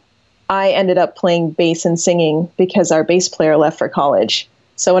in, I ended up playing bass and singing because our bass player left for college.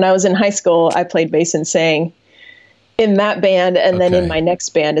 So when I was in high school, I played bass and sang in that band, and then in my next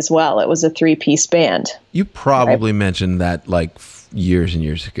band as well. It was a 3-piece band. You probably mentioned that like years and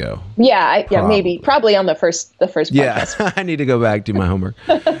years ago. Yeah, maybe. Probably on the first podcast. Yeah, I need to go back, do my homework.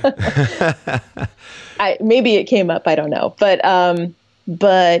 Maybe it came up, I don't know.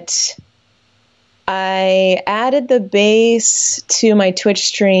 But I added the bass to my Twitch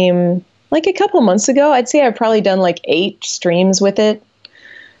stream like a couple months ago. I'd say I've probably done like 8 streams with it.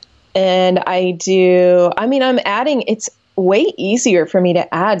 And I'm adding, it's way easier for me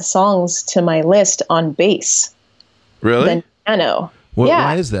to add songs to my list on bass. Really? Than piano.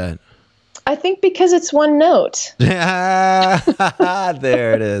 Why is that? I think because it's one note. There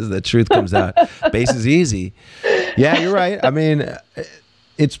it is. The truth comes out. Bass is easy. Yeah, you're right. I mean,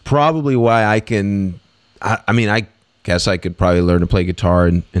 it's probably why I guess I could probably learn to play guitar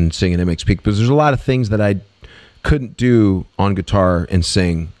and sing in MXPX, because there's a lot of things that I couldn't do on guitar and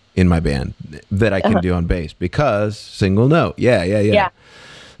sing in my band that I can do on bass, because single note. Yeah.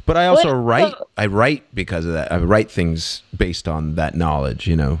 But I also write. I write because of that. I write things based on that knowledge,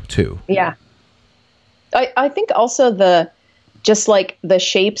 too. Yeah. I think also the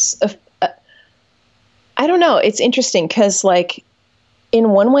shapes of, I don't know. It's interesting because like in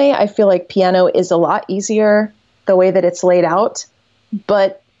one way, I feel like piano is a lot easier the way that it's laid out.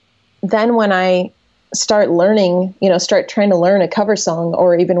 But then when I start trying to learn a cover song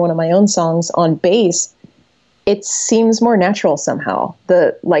or even one of my own songs on bass, it seems more natural somehow.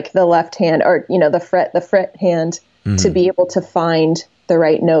 The left hand or, the fret hand to be able to find the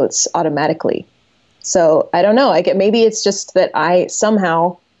right notes automatically. So I don't know. Maybe it's just that I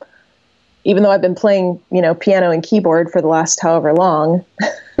somehow, even though I've been playing, piano and keyboard for the last however long,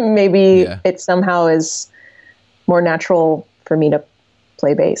 maybe it somehow is more natural for me to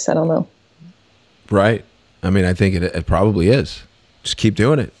play bass. I don't know. Right. I mean, I think it probably is. Just keep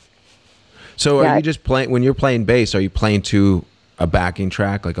doing it. So are you just playing, when you're playing bass, are you playing to a backing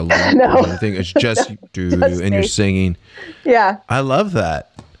track, like a loop or anything? It's just and you're singing. Yeah. I love that.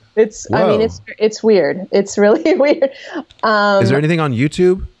 It's weird. It's really weird. Is there anything on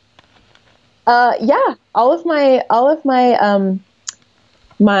YouTube? Yeah. All of my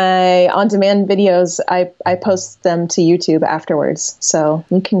my on-demand videos, I post them to YouTube afterwards, so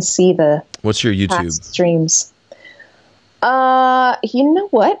you can see the What's your YouTube past streams? You know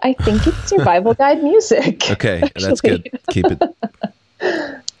what? I think it's Survival Guide Music. Okay, that's good. Keep it.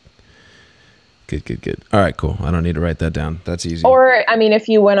 Good. All right, cool. I don't need to write that down. That's easy. Or, I mean, if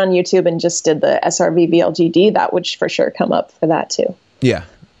you went on YouTube and just did the SRVVLGD, that would for sure come up for that too. Yeah,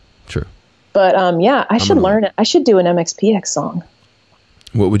 true. But I should learn it. I should do an MXPX song.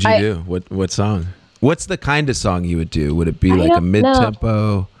 What would you do? What song? What's the kind of song you would do? Would it be like a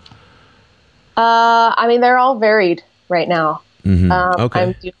mid-tempo? I mean, they're all varied right now.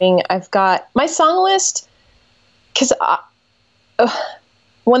 Okay. I've got my song list, because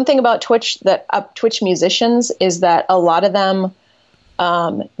one thing about Twitch Twitch musicians is that a lot of them,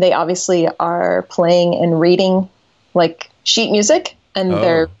 they obviously are playing and reading like sheet music, and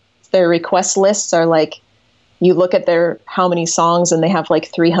their request lists are like, you look at how many songs, and they have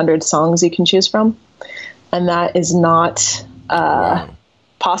like 300 songs you can choose from. And that is not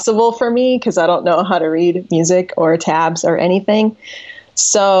possible for me, because I don't know how to read music or tabs or anything.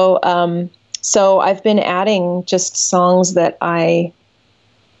 So I've been adding just songs that I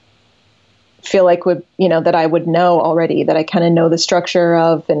feel like that I would know already, that I kind of know the structure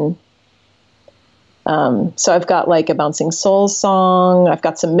of. And so I've got like a Bouncing Souls song. I've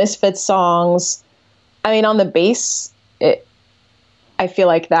got some Misfits songs. I mean, on the bass, I feel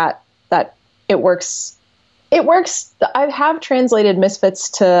like that it works. It works. I have translated Misfits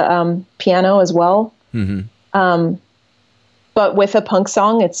to piano as well. But with a punk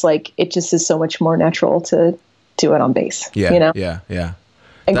song, it's like, it just is so much more natural to do it on bass. Yeah.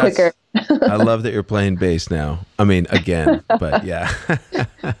 And quicker. I love that you're playing bass now. I mean, again, but yeah.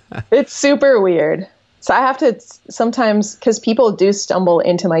 It's super weird. So I have to sometimes, because people do stumble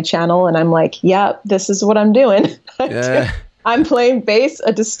into my channel and I'm like, yeah, this is what I'm doing. I'm playing bass,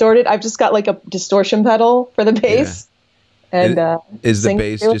 I've just got like a distortion pedal for the bass. Yeah. And is the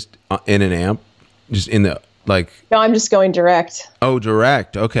bass just in an amp? Just in the, like? No, I'm just going direct. Oh,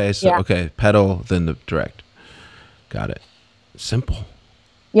 direct. Okay. So, okay. Pedal, then the direct. Got it. Simple.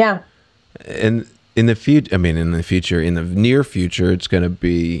 Yeah. And in the future, in the near future, it's going to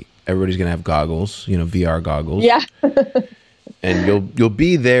be, everybody's going to have goggles, VR goggles. Yeah. And you'll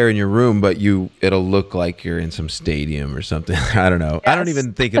be there in your room, but it'll look like you're in some stadium or something. I don't know. Yes. I don't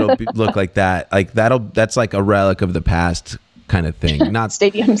even think it'll look like that. Like that's like a relic of the past kind of thing. Not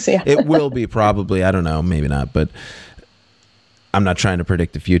stadiums. Yeah. It will be probably, I don't know, maybe not, but I'm not trying to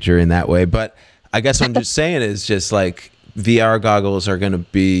predict the future in that way. But I guess what I'm just saying is just like VR goggles are going to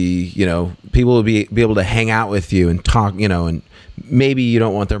be, you know, people will be able to hang out with you and talk, you know, and maybe you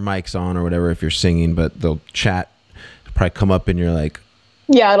don't want their mics on or whatever if you're singing, but they'll chat, probably come up in your like,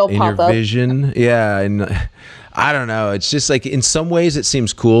 yeah, it'll in pop your up. Vision. Yeah. And I don't know. It's just like in some ways it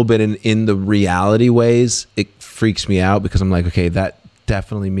seems cool, but in the reality ways, it freaks me out because I'm like, okay, that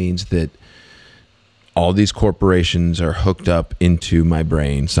definitely means that all these corporations are hooked up into my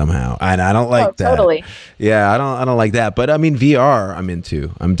brain somehow. And I don't like that. Totally. Yeah, I don't like that. But I mean, VR I'm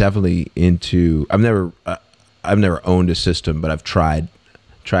into. I'm definitely into. I've never owned a system, but I've tried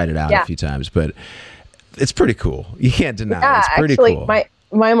it out a few times, but it's pretty cool. You can't deny it. It's pretty cool.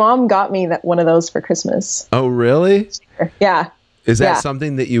 My mom got me one of those for Christmas. Oh, really? Yeah. Is that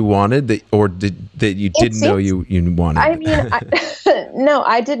something that you wanted that you didn't know you wanted? I mean, no,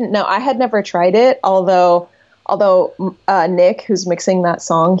 I didn't know. I had never tried it. Although Nick, who's mixing that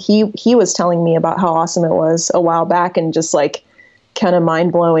song, he was telling me about how awesome it was a while back and just like kind of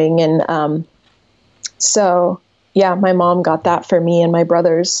mind blowing. And so yeah, my mom got that for me and my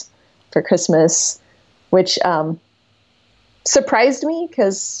brothers for Christmas, which surprised me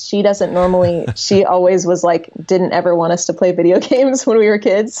because she doesn't normally, she always was like, didn't ever want us to play video games when we were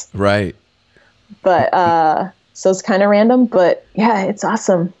kids. Right. But, so it's kind of random, but yeah, it's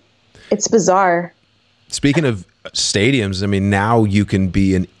awesome. It's bizarre. Speaking of stadiums, I mean, now you can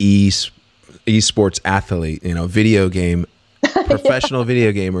be an esports athlete, you know, video game, professional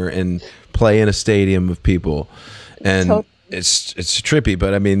video gamer and play in a stadium of people. And totally. It's trippy,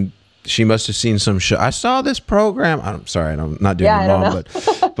 but I mean, she must have seen some show. I saw this program. I'm sorry, I'm not doing your mom,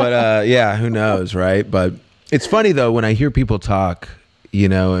 but yeah, who knows, right? But it's funny though when I hear people talk, you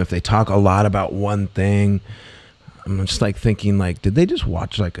know, if they talk a lot about one thing, I'm just like thinking, like, did they just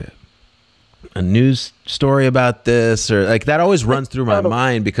watch like a news story about this, or like that always runs through my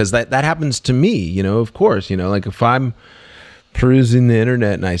mind because that happens to me, you know. Of course, you know, like if I'm perusing the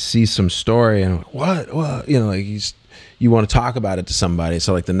internet and I see some story and I'm like, what, you know, like you want to talk about it to somebody.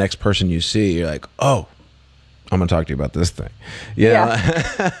 So like the next person you see, you're like, oh, I'm going to talk to you about this thing.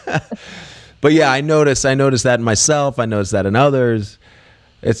 Yeah. But yeah, I noticed that in myself. I noticed that in others.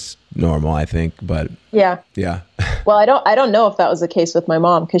 It's normal, I think, but yeah. Well, I don't know if that was the case with my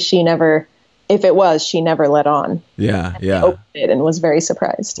mom because she never let on. Yeah. Opened it and was very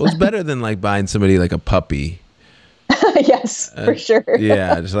surprised. Well, it's better than like buying somebody like a puppy. Yes, for sure.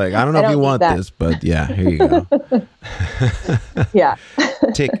 Yeah, just like, I don't know if you want this, but yeah, here you go. Yeah.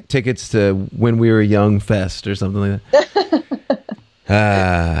 Tickets to When We Were Young Fest or something like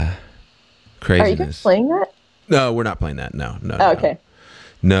that. Craziness. Are you guys playing that? No, we're not playing that. No. Oh, okay.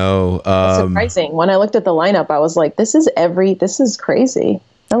 No. Surprising. When I looked at the lineup, I was like, this is crazy.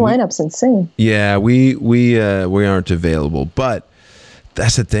 The lineup's insane. Yeah, we aren't available, but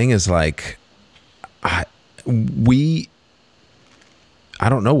that's the thing is like, I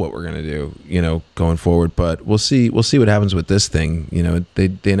don't know what we're gonna do, you know, going forward, but we'll see what happens with this thing. You know,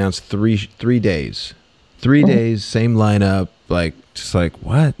 they announced three days, 3 days, same lineup, like just like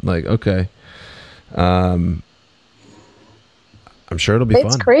what, like okay. I'm sure it'll be fun.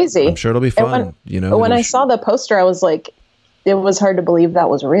 It's crazy. I'm sure it'll be fun. When I saw the poster, I was like, it was hard to believe that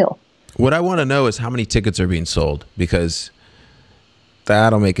was real. What I want to know is how many tickets are being sold, because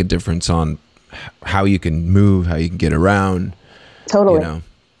that'll make a difference on how you can move, how you can get around. Totally. You know,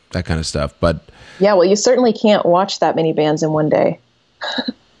 that kind of stuff. But yeah, well, you certainly can't watch that many bands in one day.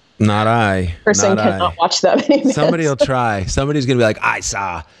 Not I. Person cannot watch that many bands. Somebody will try. Somebody's going to be like, I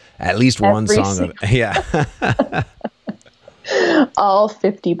saw at least one song of it. Yeah. All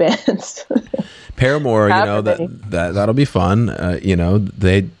 50 bands. Paramore, you know, that'll be fun. You know,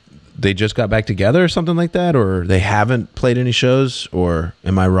 they just got back together or something like that, or they haven't played any shows, or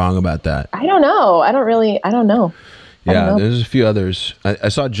am I wrong about that? I don't know. I don't know. Yeah, there's a few others. I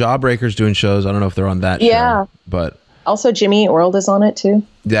saw Jawbreakers doing shows. I don't know if they're on that show. But also Jimmy Eat World is on it too.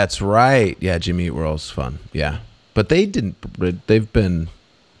 That's right. Yeah, Jimmy Eat World's fun. Yeah. But they didn't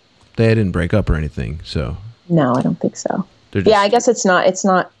break up or anything, so. No, I don't think so. I guess it's not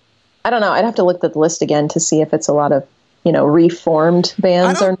I don't know. I'd have to look at the list again to see if it's a lot of, you know, reformed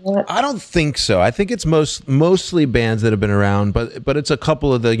bands or not. I don't think so. I think it's mostly bands that have been around, but it's a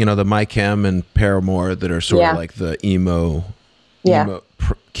couple of the, you know, the My Chem and Paramore that are sort of like the emo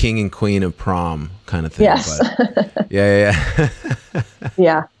king and queen of prom kind of thing. Yes. But yeah.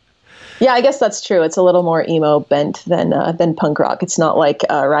 Yeah. Yeah, I guess that's true. It's a little more emo bent than punk rock. It's not like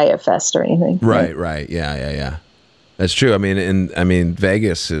Riot Fest or anything. Right. Yeah. That's true. I mean,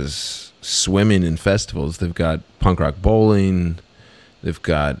 Vegas is swimming in festivals. They've got punk rock bowling. They've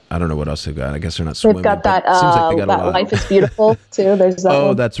got, I don't know what else they've got. I guess they're not swimming. They've got that, it seems like they got that a lot. Life is Beautiful too. There's that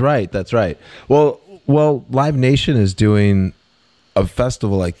one. That's right. That's right. Well, Live Nation is doing a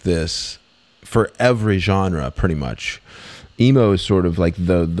festival like this for every genre, pretty much. Emo is sort of like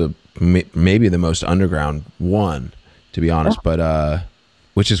the maybe the most underground one, to be honest. But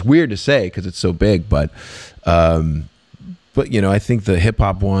which is weird to say because it's so big. But you know, I think the hip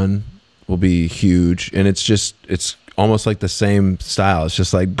hop one will be huge, and it's almost like the same style. It's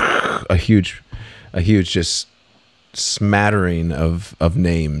just like a huge just smattering of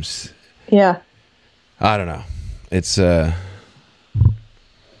names. Yeah. I don't know. It's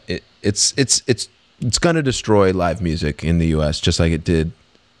going to destroy live music in the US just like it did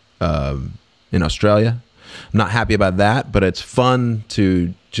in Australia. I'm not happy about that, but it's fun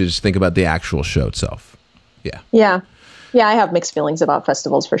to just think about the actual show itself. Yeah. Yeah. Yeah, I have mixed feelings about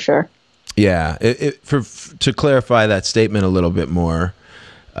festivals for sure. Yeah, to clarify that statement a little bit more,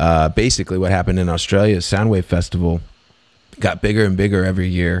 basically what happened in Australia is Soundwave Festival got bigger and bigger every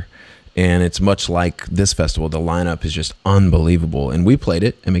year, and it's much like this festival. The lineup is just unbelievable, and we played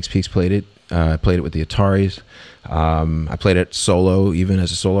it. MXPX played it. I played it with the Ataris. I played it solo, even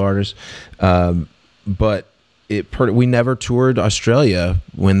as a solo artist. But we never toured Australia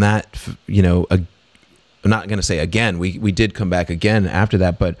when that, you know, I'm not going to say again. We did come back again after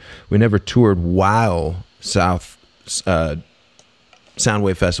that, but we never toured while Soundwave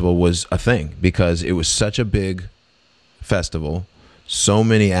Festival was a thing because it was such a big festival. So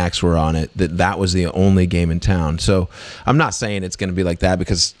many acts were on it that was the only game in town. So I'm not saying it's going to be like that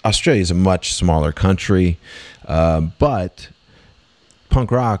because Australia is a much smaller country, but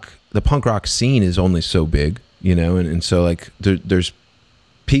the punk rock scene is only so big, you know, and so like there's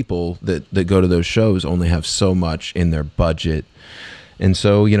people that go to those shows only have so much in their budget, and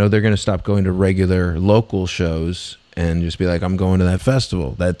so, you know, they're going to stop going to regular local shows and just be like, I'm going to that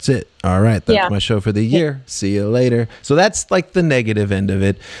festival. That's it. All right, that's my show for the year. See you later. So that's like the negative end of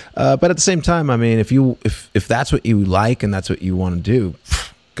it. But at the same time, I mean, if that's what you like and that's what you want to do,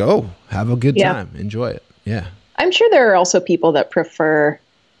 go have a good time, enjoy it. Yeah, I'm sure there are also people that prefer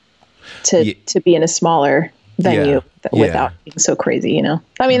to be in a smaller venue without being so crazy, you know.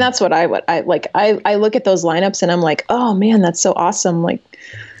 I mean, that's what I like. I look at those lineups and I'm like, oh man, that's so awesome. Like,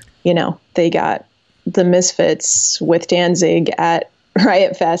 you know, they got the Misfits with Danzig at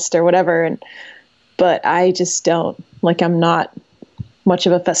Riot Fest or whatever, but I just don't, like, I'm not much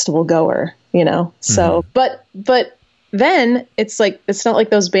of a festival goer, you know. So but then it's like, it's not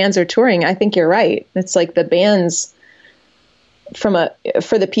like those bands are touring. I think you're right. It's like the bands for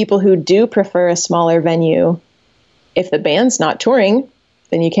the people who do prefer a smaller venue, if the band's not touring,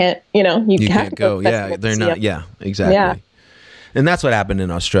 then you can't, you know, you can't go. Yeah, they're not. Yeah, exactly. Yeah. And that's what happened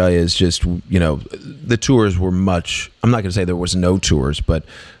in Australia is just, you know, the tours were much, I'm not going to say there was no tours, but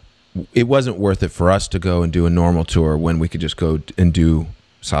it wasn't worth it for us to go and do a normal tour when we could just go and do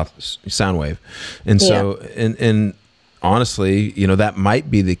Soundwave. And so, and honestly, you know, that might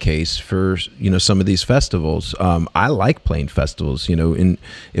be the case for, you know, some of these festivals. I like playing festivals, you know, and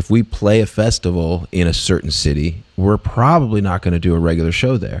if we play a festival in a certain city, we're probably not going to do a regular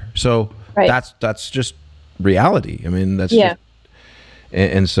show there. So that's just reality. I mean, that's just,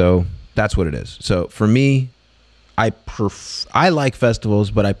 and so that's what it is. So for me, I like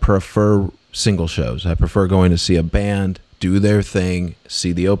festivals, but I prefer single shows. I prefer going to see a band do their thing,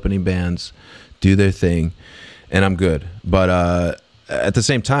 see the opening bands do their thing, and I'm good. But at the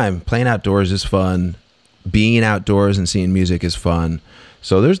same time, playing outdoors is fun. Being outdoors and seeing music is fun.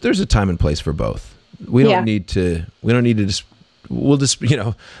 So there's a time and place for both. We don't need to just, we'll just, you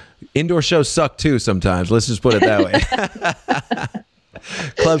know, indoor shows suck too sometimes. Let's just put it that way.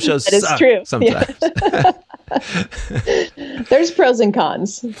 Club shows suck sometimes. There's pros and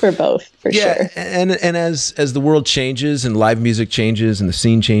cons for both, for sure. And as the world changes and live music changes and the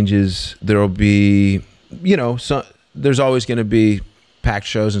scene changes, there'll be, you know, there's always going to be packed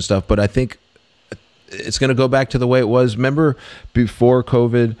shows and stuff, but I think it's going to go back to the way it was. Remember before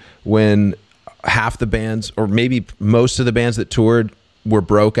COVID when half the bands, or maybe most of the bands that toured, were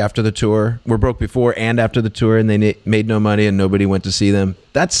broke after the tour, were broke before and after the tour, and they made no money and nobody went to see them?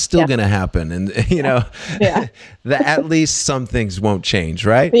 That's still going to happen. And, you know, at least some things won't change,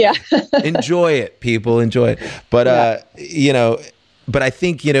 right? Yeah. Enjoy it, people. Enjoy it. But, you know, but I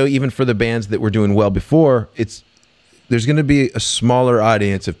think, you know, even for the bands that were doing well before, there's going to be a smaller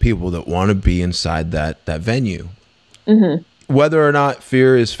audience of people that want to be inside that venue. Whether or not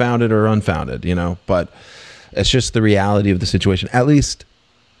fear is founded or unfounded, you know, but it's just the reality of the situation, at least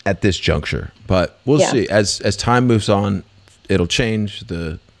at this juncture. But we'll see. As time moves on, it'll change.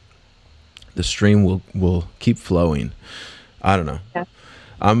 The the stream will keep flowing. I don't know. Yeah.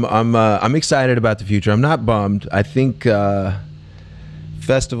 I'm excited about the future. I'm not bummed. I think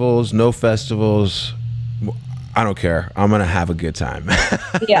festivals, no festivals, I don't care. I'm gonna have a good time.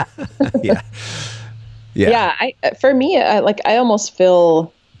 Yeah. Yeah. Yeah. For me, I almost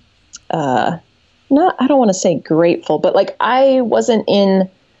feel not, I don't want to say grateful, but like I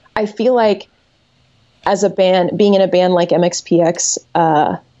feel like as a band, being in a band like MXPX,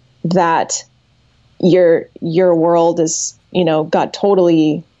 that your world is, got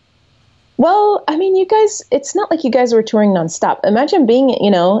totally, well, I mean, you guys, it's not like you guys were touring nonstop. Imagine being,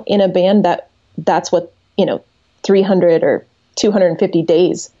 in a band that's what, 300 or 250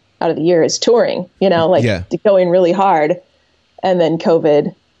 days out of the year is touring, going really hard. And then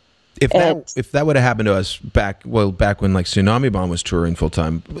COVID. If that would have happened to us back when like Tsunami Bomb was touring full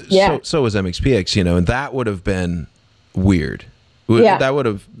time, so was MXPX, and that would have been weird. Yeah. That would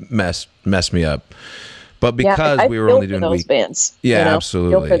have messed me up. But because we were only doing those bands,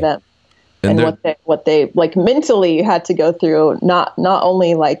 absolutely, feel for them and what they like mentally had to go through. Not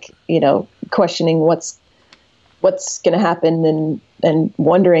only like questioning what's going to happen and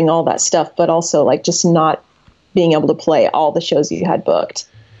wondering all that stuff, but also like just not being able to play all the shows you had booked.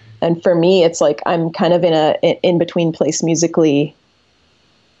 And for me, it's like I'm kind of in a in between place musically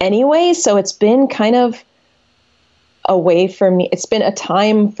anyway. So it's been kind of a way for me. It's been a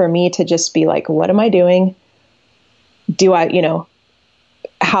time for me to just be like, what am I doing? Do I,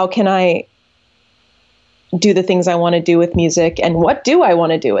 how can I do the things I want to do with music? And what do I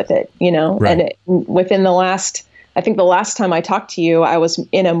want to do with it? Right. And within I think the last time I talked to you, I was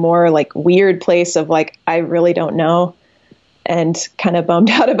in a more like weird place of like, I really don't know. And kind of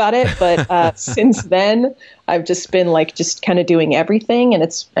bummed out about it. But since then, I've just been like just kind of doing everything, and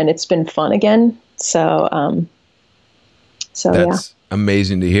it's been fun again. So that's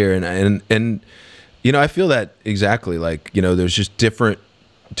amazing to hear, and I feel that exactly. Like there's just different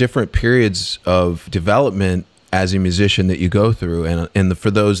periods of development as a musician that you go through, and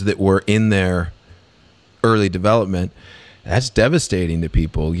for those that were in their early development, that's devastating to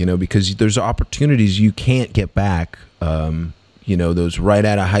people. Because there's opportunities you can't get back. Those right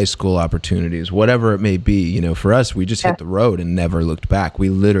out of high school opportunities, whatever it may be, for us, we just hit the road and never looked back. We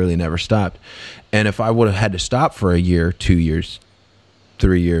literally never stopped. And if I would have had to stop for a year, 2 years,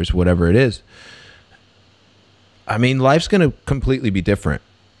 3 years, whatever it is, I mean, life's going to completely be different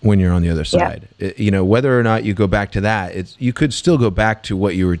when you're on the other side. Whether or not you go back to that, you could still go back to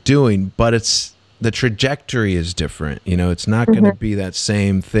what you were doing, but the trajectory is different. It's not going to be that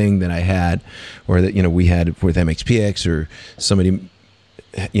same thing that I had, or that we had with MXPX, or somebody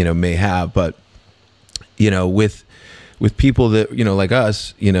may have. But with people that like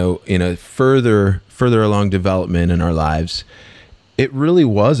us, in a further along development in our lives, it really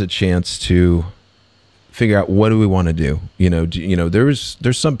was a chance to figure out, what do we want to do.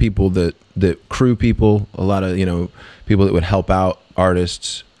 There's some people that crew people, a lot of people that would help out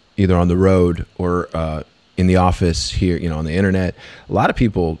artists either on the road or in the office here, on the internet. A lot of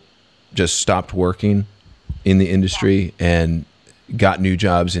people just stopped working in the industry and got new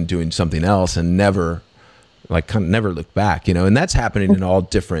jobs and doing something else, and never looked back, and that's happening in all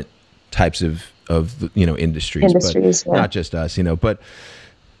different types of industries, but not just us, but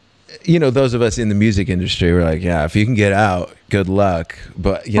those of us in the music industry were like, yeah, if you can get out, good luck.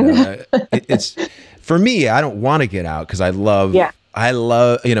 But it's for me, I don't want to get out, because I love, I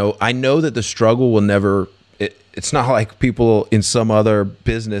know that the struggle will never, it's not like people in some other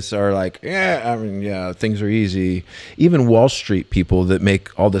business are like, things are easy. Even Wall Street people that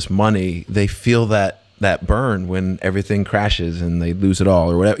make all this money, they feel that burn when everything crashes and they lose it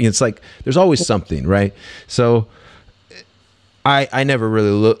all or whatever. It's like, there's always something, right? So I never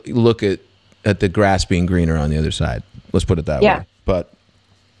really look at the grass being greener on the other side. Let's put it that way. But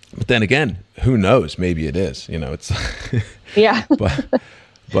then again, who knows? Maybe it is, it's but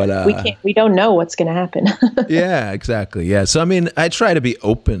we don't know what's going to happen. Yeah, exactly. Yeah. So, I mean, I try to be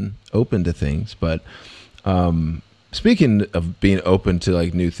open to things, but, speaking of being open to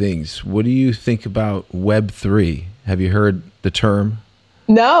like new things, what do you think about Web3? Have you heard the term?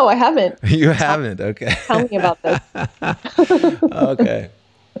 No, I haven't. You haven't? Okay. Tell me about this. Okay.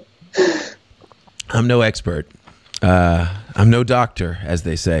 I'm no expert. I'm no doctor, as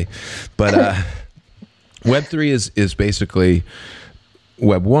they say. But Web3 is basically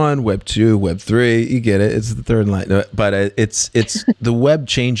Web 1, Web 2, Web 3. You get it. It's the third line. But it's the web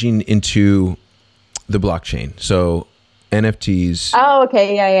changing into the blockchain. So NFTs. Oh,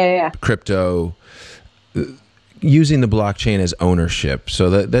 okay. Yeah. Crypto. Using the blockchain as ownership. So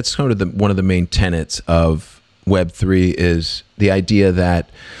that's kind of one of the main tenets of Web3 is the idea that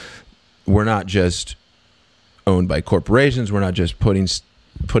we're not just owned by corporations. We're not just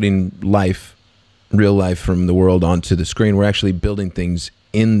putting life, real life from the world onto the screen. We're actually building things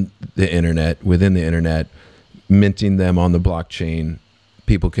in the internet, within the internet, minting them on the blockchain.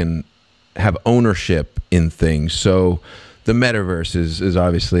 People can have ownership in things. So the metaverse is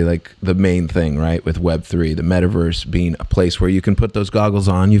obviously like the main thing, right? With Web3, the metaverse being a place where you can put those goggles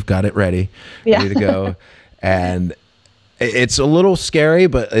on. You've got it ready to go. And it's a little scary,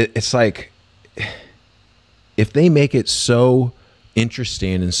 but it's like, if they make it so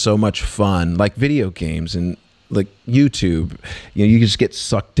interesting and so much fun, like video games and like YouTube, you just get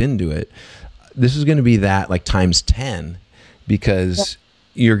sucked into it. This is going to be that like times 10, because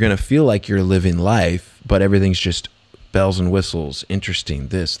you're going to feel like you're living life, but everything's just bells and whistles, interesting,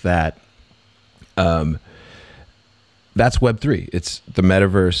 this, that. That's Web3. It's the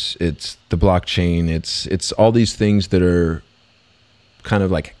metaverse. It's the blockchain. It's all these things that are kind of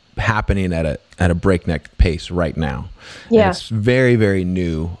like happening at a breakneck pace right now. Yeah. And it's very, very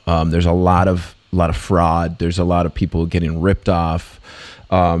new. There's a lot of fraud. There's a lot of people getting ripped off.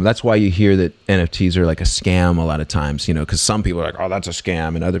 That's why you hear that NFTs are like a scam a lot of times, because some people are like, oh, that's a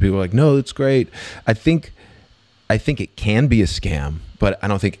scam. And other people are like, no, it's great. I think it can be a scam, but I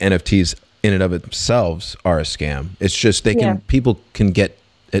don't think NFTs in and of themselves are a scam. It's just people can get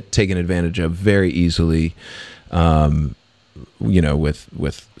it taken advantage of very easily.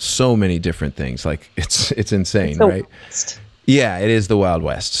 With so many different things, like it's insane, right? Yeah, it is the Wild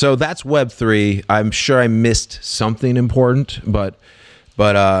West. So that's Web3. I'm sure I missed something important, but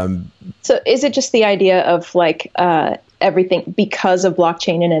so is it just the idea of like everything because of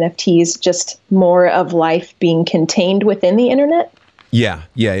blockchain and NFTs, just more of life being contained within the internet? Yeah.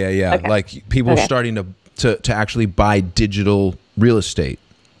 Okay. Like people starting to actually buy digital real estate.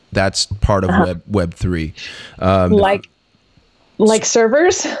 That's part of Web3. Like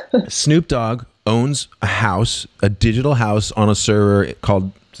servers? Snoop Dogg owns a digital house on a server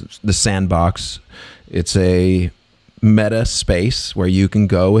called the Sandbox. It's a meta space where you can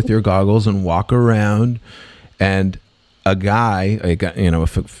go with your goggles and walk around. And some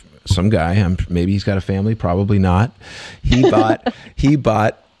guy, maybe he's got a family, probably not. He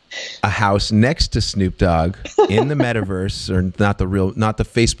bought a house next to Snoop Dogg in the metaverse, or not the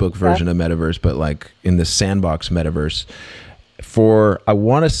Facebook version of metaverse, but like in the Sandbox metaverse, for, I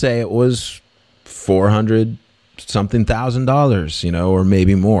want to say it was $400 something thousand, or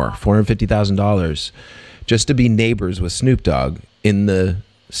maybe more, $450,000, just to be neighbors with Snoop Dogg in the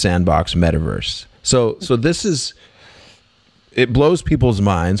Sandbox metaverse. So it blows people's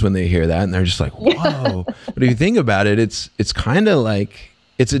minds when they hear that, and they're just like, whoa. But if you think about it, it's kind of like,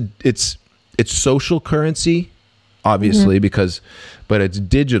 it's social currency, obviously, but it's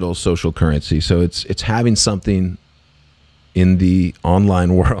digital social currency. So it's having something in the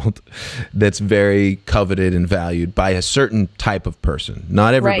online world that's very coveted and valued by a certain type of person.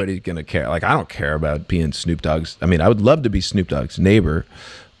 Not everybody's going to care. Like, I don't care about being Snoop Dogg's. I mean, I would love to be Snoop Dogg's neighbor,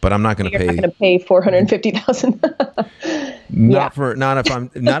 but I'm not going to pay. You're not going to pay $450,000. Not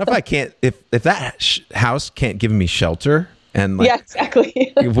if I can't, if that house can't give me shelter. And like, yeah,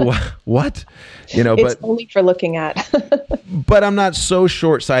 exactly. What? It's only for looking at. But I'm not so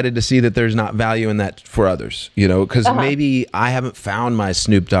short-sighted to see that there's not value in that for others, because maybe I haven't found my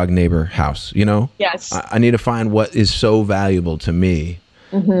Snoop Dogg neighbor house, Yes. I need to find what is so valuable to me.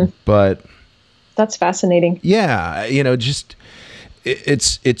 But that's fascinating. Yeah, just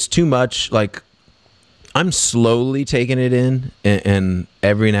it's too much. Like, I'm slowly taking it in, and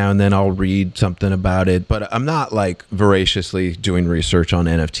every now and then I'll read something about it, but I'm not like voraciously doing research on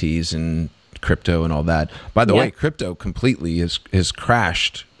NFTs and crypto and all that. By the way, crypto completely has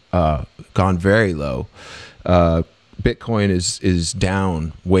crashed, gone very low. Bitcoin is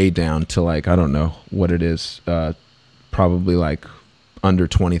down, way down to like, I don't know what it is, probably like under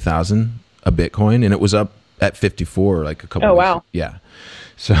 20,000 a Bitcoin, and it was up at 54 like a couple weeks. Wow. Yeah.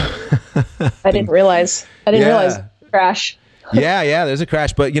 So I didn't realize the crash. yeah, there's a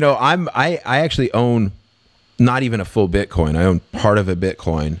crash. But I actually own not even a full Bitcoin. I own part of a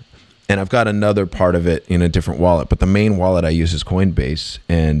Bitcoin, and I've got another part of it in a different wallet. But the main wallet I use is Coinbase,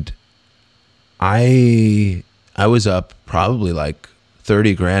 and I was up probably like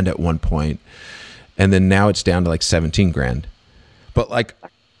 30 grand at one point, and then now it's down to like 17 grand. But like,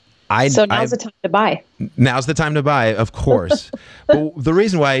 so now's the time to buy. Now's the time to buy, of course. But the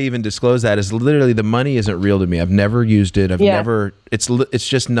reason why I even disclose that is literally the money isn't real to me. I've never used it. It's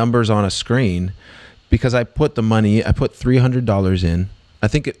just numbers on a screen, because I put $300 in. I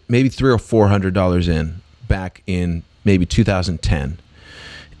think maybe $300 or $400 in back in maybe 2010.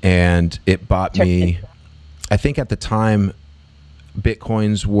 And it bought me, I think at the time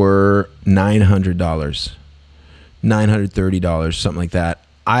Bitcoins were $900, $930, something like that.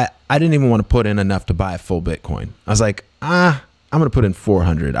 I didn't even want to put in enough to buy a full Bitcoin. I was like, I'm going to put in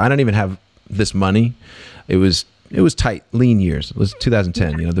 400. I don't even have this money. It was tight, lean years. It was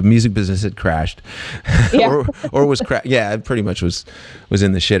 2010. You know, the music business had crashed, Yeah. or was yeah, it pretty much was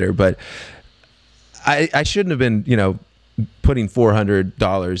in the shitter. But I shouldn't have been, you know, putting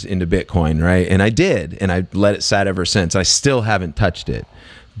 $400 into Bitcoin, right? And I did, and I let it sit ever since. I still haven't touched it,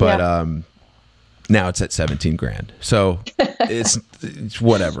 but now it's at 17 grand. So it's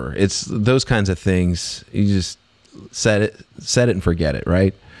whatever. It's those kinds of things. You just set it and forget it,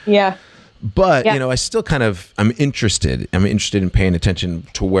 right? Yeah. But, you know, I still kind of, I'm interested in paying attention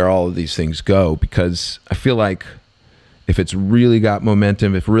to where all of these things go, because I feel like if it's really got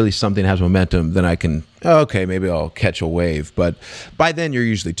momentum, if really something has momentum, then I can, okay, maybe I'll catch a wave. But by then you're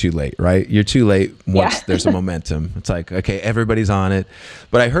usually too late, right? You're too late once there's a momentum. It's like, okay, everybody's on it.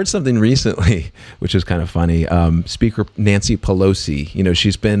 But I heard something recently, which is kind of funny. Speaker Nancy Pelosi, you know,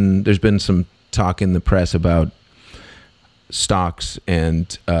 there's been some talk in the press about stocks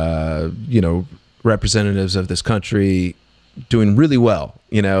and, you know, representatives of this country doing really well,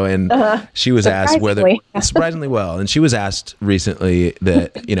 you know, and she was asked whether surprisingly well, and she was asked recently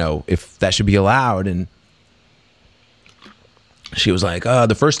that, you know, if that should be allowed, and she was like,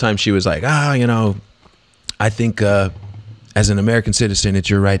 the first time she was like, you know, I think as an American citizen, it's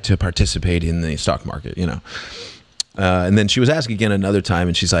your right to participate in the stock market, you know. And then she was asked again another time,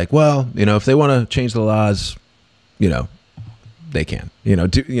 and she's like, well, you know, if they want to change the laws, you know, they can, you know,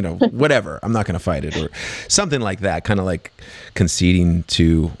 do, you know, whatever. I'm not going to fight it, or something like that, kind of like conceding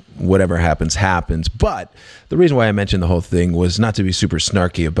to whatever happens. But the reason why I mentioned the whole thing was not to be super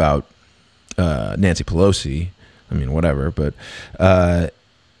snarky about Nancy Pelosi. I mean, whatever, but it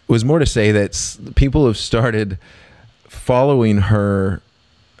was more to say that people have started following her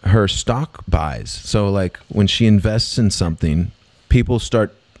stock buys. So like when she invests in something, people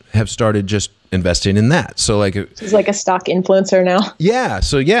have started just investing in that. So like she's like a stock influencer now. Yeah.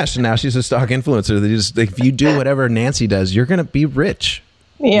 So now she's a stock influencer. They just, if you do whatever Nancy does, you're going to be rich.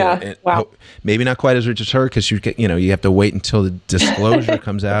 Yeah. You know, wow. Maybe not quite as rich as her, because you know, you have to wait until the disclosure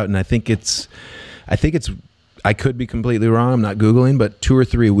comes out. And I could be completely wrong. I'm not Googling, but 2 or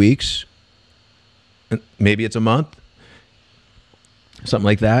 3 weeks, maybe it's a month, something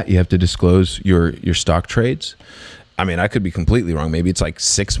like that. You have to disclose your stock trades. I mean, I could be completely wrong. Maybe it's like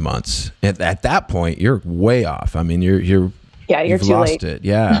 6 months. At that point, you're way off. I mean, you've too lost late. it.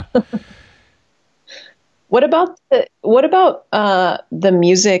 Yeah. What about the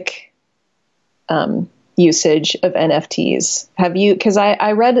music usage of NFTs? Have you? Because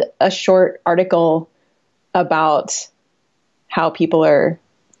I read a short article about how people are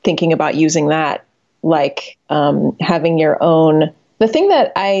thinking about using that, like having your own. The thing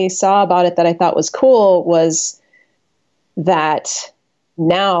that I saw about it that I thought was cool was that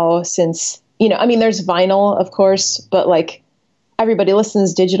now, since, you know, I mean, there's vinyl, of course, but like everybody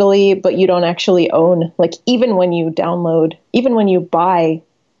listens digitally, but you don't actually own, like, even when you buy,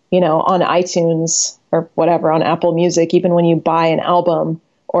 you know, on iTunes or whatever, on Apple Music, even when you buy an album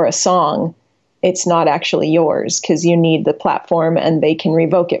or a song, it's not actually yours, because you need the platform and they can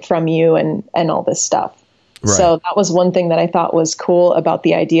revoke it from you and all this stuff. Right. So that was one thing that I thought was cool about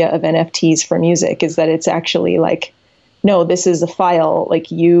the idea of NFTs for music, is that it's actually like, no, this is a file, like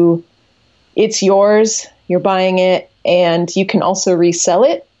it's yours, you're buying it, and you can also resell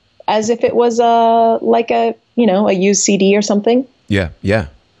it as if it was a used CD or something. Yeah. Yeah.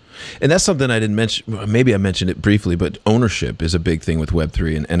 And that's something I didn't mention. Maybe I mentioned it briefly, but ownership is a big thing with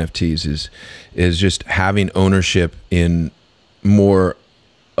Web3 and NFTs is just having ownership in more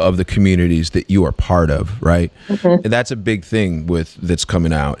of the communities that you are part of, right? Mm-hmm. And that's a big thing that's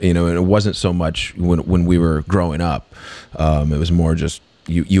coming out, you know, and it wasn't so much when we were growing up. It was more just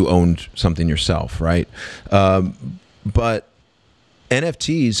you owned something yourself, right? But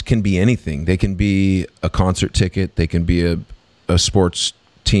NFTs can be anything. They can be a concert ticket. They can be a sports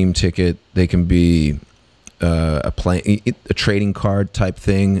team ticket. They can be a trading card type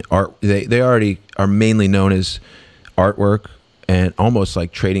thing. Art. They already are mainly known as artwork, and almost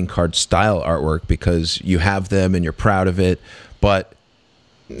like trading card style artwork, because you have them and you're proud of it. But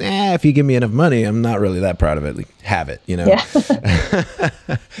if you give me enough money, I'm not really that proud of it. Like, have it, you know? Yeah.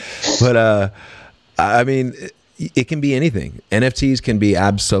 But I mean, it can be anything. NFTs can be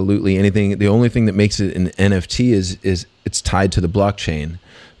absolutely anything. The only thing that makes it an NFT is it's tied to the blockchain.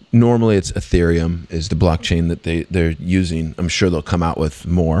 Normally it's Ethereum is the blockchain that they're using. I'm sure they'll come out with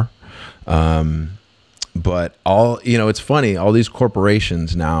more. But it's funny, all these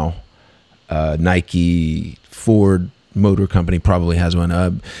corporations now, Nike, Ford, motor company probably has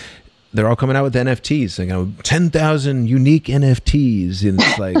one. They're all coming out with NFTs. They go 10,000 unique NFTs, and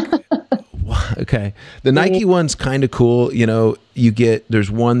it's like, okay. The Nike one's kind of cool. You know,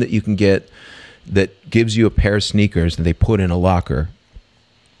 there's one that you can get that gives you a pair of sneakers that they put in a locker,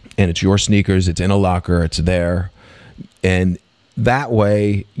 and it's your sneakers. It's in a locker. It's there, and that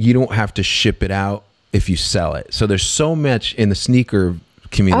way you don't have to ship it out if you sell it. So there's so much in the sneaker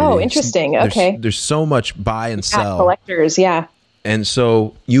community. Oh, interesting. Okay. There's so much buy and sell. Collectors, yeah. And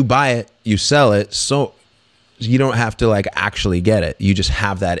so you buy it, you sell it, so you don't have to like actually get it. You just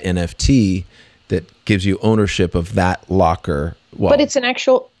have that NFT that gives you ownership of that locker. Well, but it's an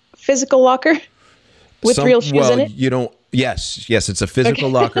actual physical locker with real shoes in it? You don't. Yes, it's a physical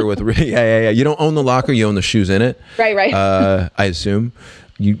locker with yeah. You don't own the locker, you own the shoes in it. Right. I assume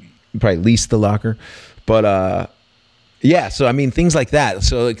you probably lease the locker, but yeah. So I mean, things like that.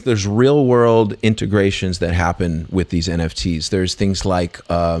 So like, there's real world integrations that happen with these NFTs. There's things like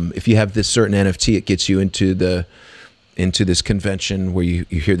if you have this certain NFT, it gets you into this convention where you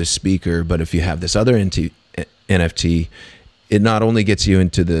hear the speaker. But if you have this other NFT, it not only gets you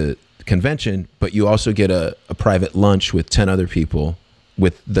into the convention, but you also get a private lunch with 10 other people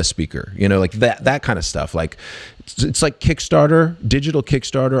with the speaker, you know, like that kind of stuff. Like it's like Kickstarter, digital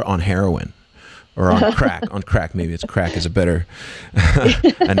Kickstarter on heroin or on crack. On crack, maybe it's crack is a better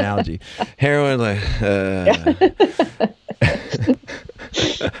analogy. Heroin, like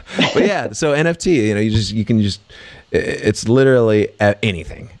but yeah, so NFT, you know, you can just it's literally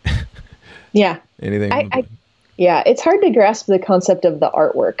anything. Yeah. Anything. Yeah, it's hard to grasp the concept of the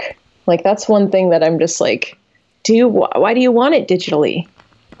artwork. Like that's one thing that I'm just like, why do you want it digitally?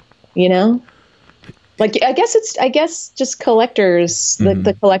 You know, like I guess just collectors,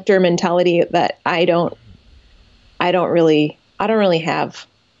 the collector mentality that I don't really have.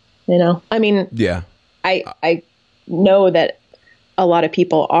 You know, I mean, yeah, I know that a lot of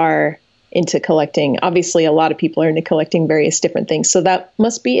people are into collecting. Obviously, a lot of people are into collecting various different things. So that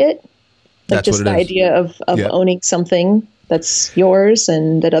must be it. Like that's just the idea of owning something that's yours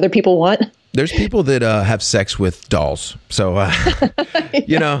and that other people want. There's people that have sex with dolls. So,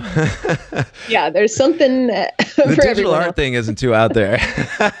 you know. Yeah, there's something for everyone. The digital art thing isn't too out there.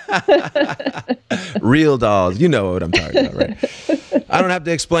 Real dolls. You know what I'm talking about, right? I don't have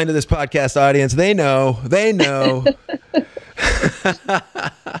to explain to this podcast audience. They know.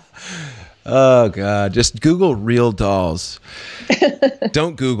 Oh, God. Just Google real dolls.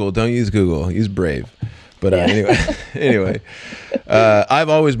 Don't use Google. Use Brave. But anyway, I've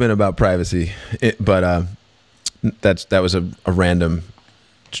always been about privacy, but that was a random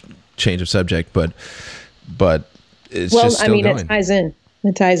change of subject. But it's just still going. It ties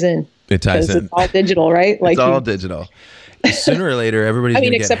in. It's all digital, right? Like it's all digital. Sooner or later, everybody's going to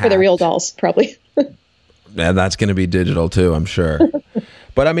get except hacked. for the real dolls, probably. And that's going to be digital too, I'm sure.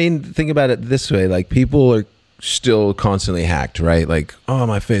 But I mean, think about it this way: like people are still constantly hacked, right? Like, oh,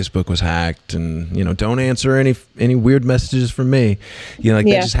 my Facebook was hacked, and you know, don't answer any weird messages from me. You know, like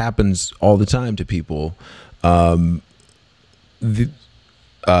that just happens all the time to people. What do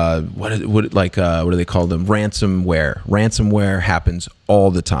they call them? Ransomware happens all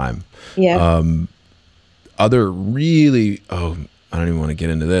the time. Yeah. Other really, I don't even want to get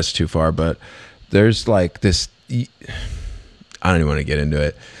into this too far, but there's like this. I don't even want to get into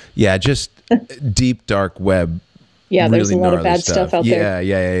it. Yeah, just deep dark web. Yeah, there's a lot of bad stuff out there.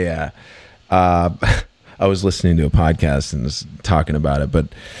 Yeah. I was listening to a podcast and was talking about it, but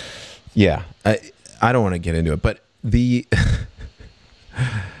yeah, I don't want to get into it. But the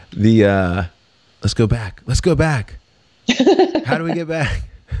let's go back. How do we get back?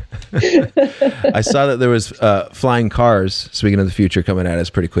 I saw that there was flying cars. Speaking of the future, coming at us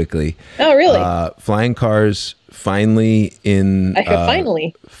pretty quickly. Oh, really? Flying cars finally in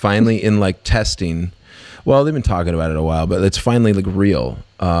like testing. Well, they've been talking about it a while, but it's finally like real.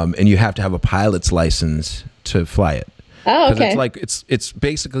 And you have to have a pilot's license to fly it. Oh, okay. It's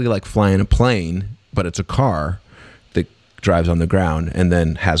basically like flying a plane, but it's a car that drives on the ground and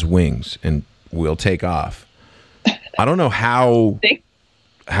then has wings and will take off. I don't know how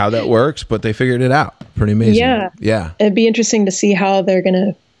that works, but they figured it out. Pretty amazing. Yeah. It'd be interesting to see how they're going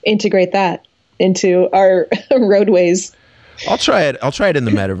to integrate that into our roadways. I'll try it in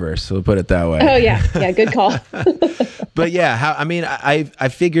the metaverse. So we'll put it that way. Oh yeah. Good call. But yeah, I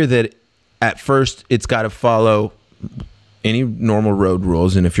figure that at first it's got to follow any normal road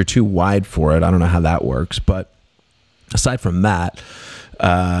rules, and if you're too wide for it, I don't know how that works. But aside from that,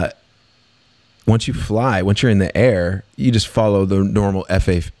 once you're in the air, you just follow the normal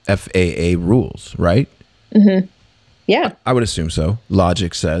FAA rules, right? Mm-hmm. Yeah. I would assume so.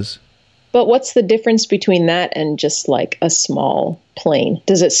 Logic says. But what's the difference between that and just like a small plane?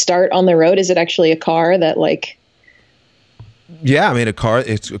 Does it start on the road? Is it actually a car that like? Yeah, I mean,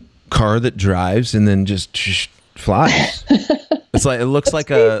 it's a car that drives and then just flies. It's like, it looks like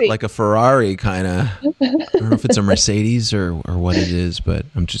crazy. a Ferrari kind of. I don't know if it's a Mercedes or what it is, but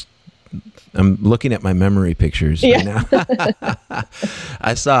I'm looking at my memory pictures right now.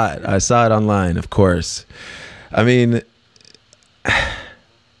 I saw it online, of course. I mean,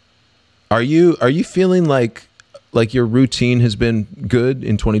 are you feeling like your routine has been good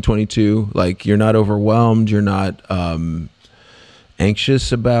in 2022? Like you're not overwhelmed, you're not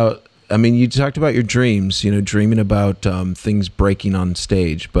anxious about, I mean, you talked about your dreams, dreaming about things breaking on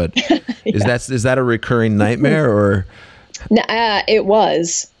stage, but is that a recurring nightmare or? It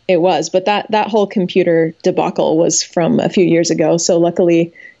was, but that whole computer debacle was from a few years ago. So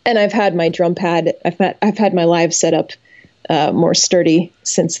luckily, and I've had my drum pad, I've had my live setup more sturdy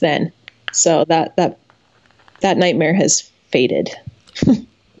since then. So that nightmare has faded,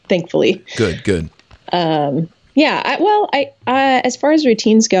 thankfully. Good. Yeah. I as far as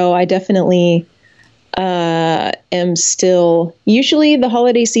routines go, I definitely am still. Usually, the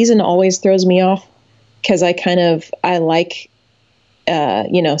holiday season always throws me off because I like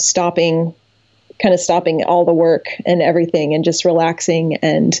stopping all the work and everything and just relaxing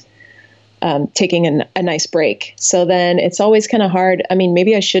and taking a nice break. So then it's always kind of hard. I mean,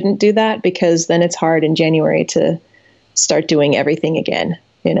 maybe I shouldn't do that because then it's hard in January to start doing everything again,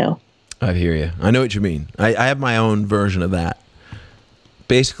 I hear you. I know what you mean. I have my own version of that.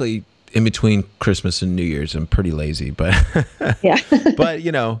 Basically, in between Christmas and New Year's, I'm pretty lazy, but yeah. But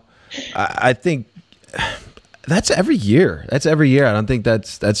I think that's every year. I don't think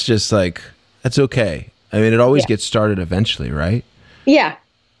that's just like, that's okay. I mean, it always gets started eventually, right? Yeah.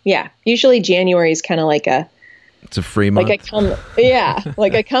 Yeah. Usually January is kind of like it's a free month.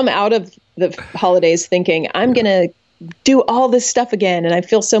 Like I come out of the holidays thinking I'm going to do all this stuff again. And I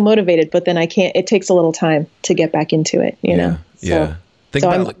feel so motivated, but then I can't, it takes a little time to get back into it, know? Yeah.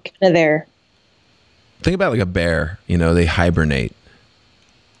 So I'm kind of there. Think about like a bear, they hibernate.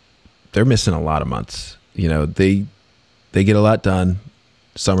 They're missing a lot of months. They get a lot done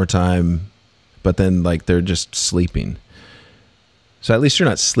summertime, but then like they're just sleeping. So at least you're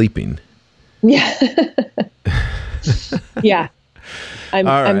not sleeping. Yeah. Yeah.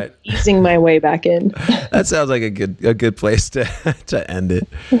 I'm easing my way back in. That sounds like a good place to end it.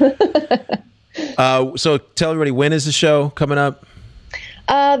 So tell everybody, when is the show coming up?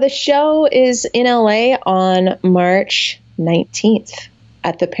 The show is in LA on March 19th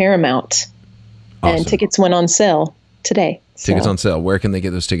at the Paramount. Awesome. And tickets went on sale today. Tickets on sale. Where can they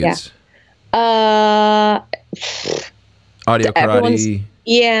get those tickets? Yeah. Audio Karate.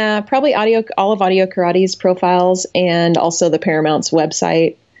 Yeah, probably all of Audio Karate's profiles and also the Paramount's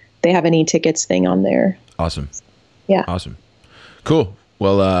website. They have an e-tickets thing on there. Awesome. Yeah. Awesome. Cool.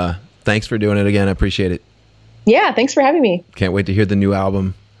 Well, thanks for doing it again. I appreciate it. Yeah, thanks for having me. Can't wait to hear the new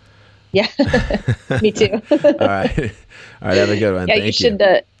album. Yeah, me too. All right. Have a good one. Yeah, Thank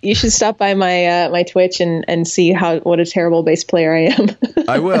you. You should stop by my my Twitch and see what a terrible bass player I am.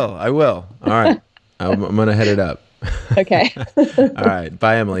 I will. All right. I'm gonna head it up. Okay. All right.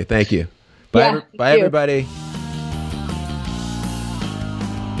 Bye, Emily. Thank you. Bye, yeah, bye everybody.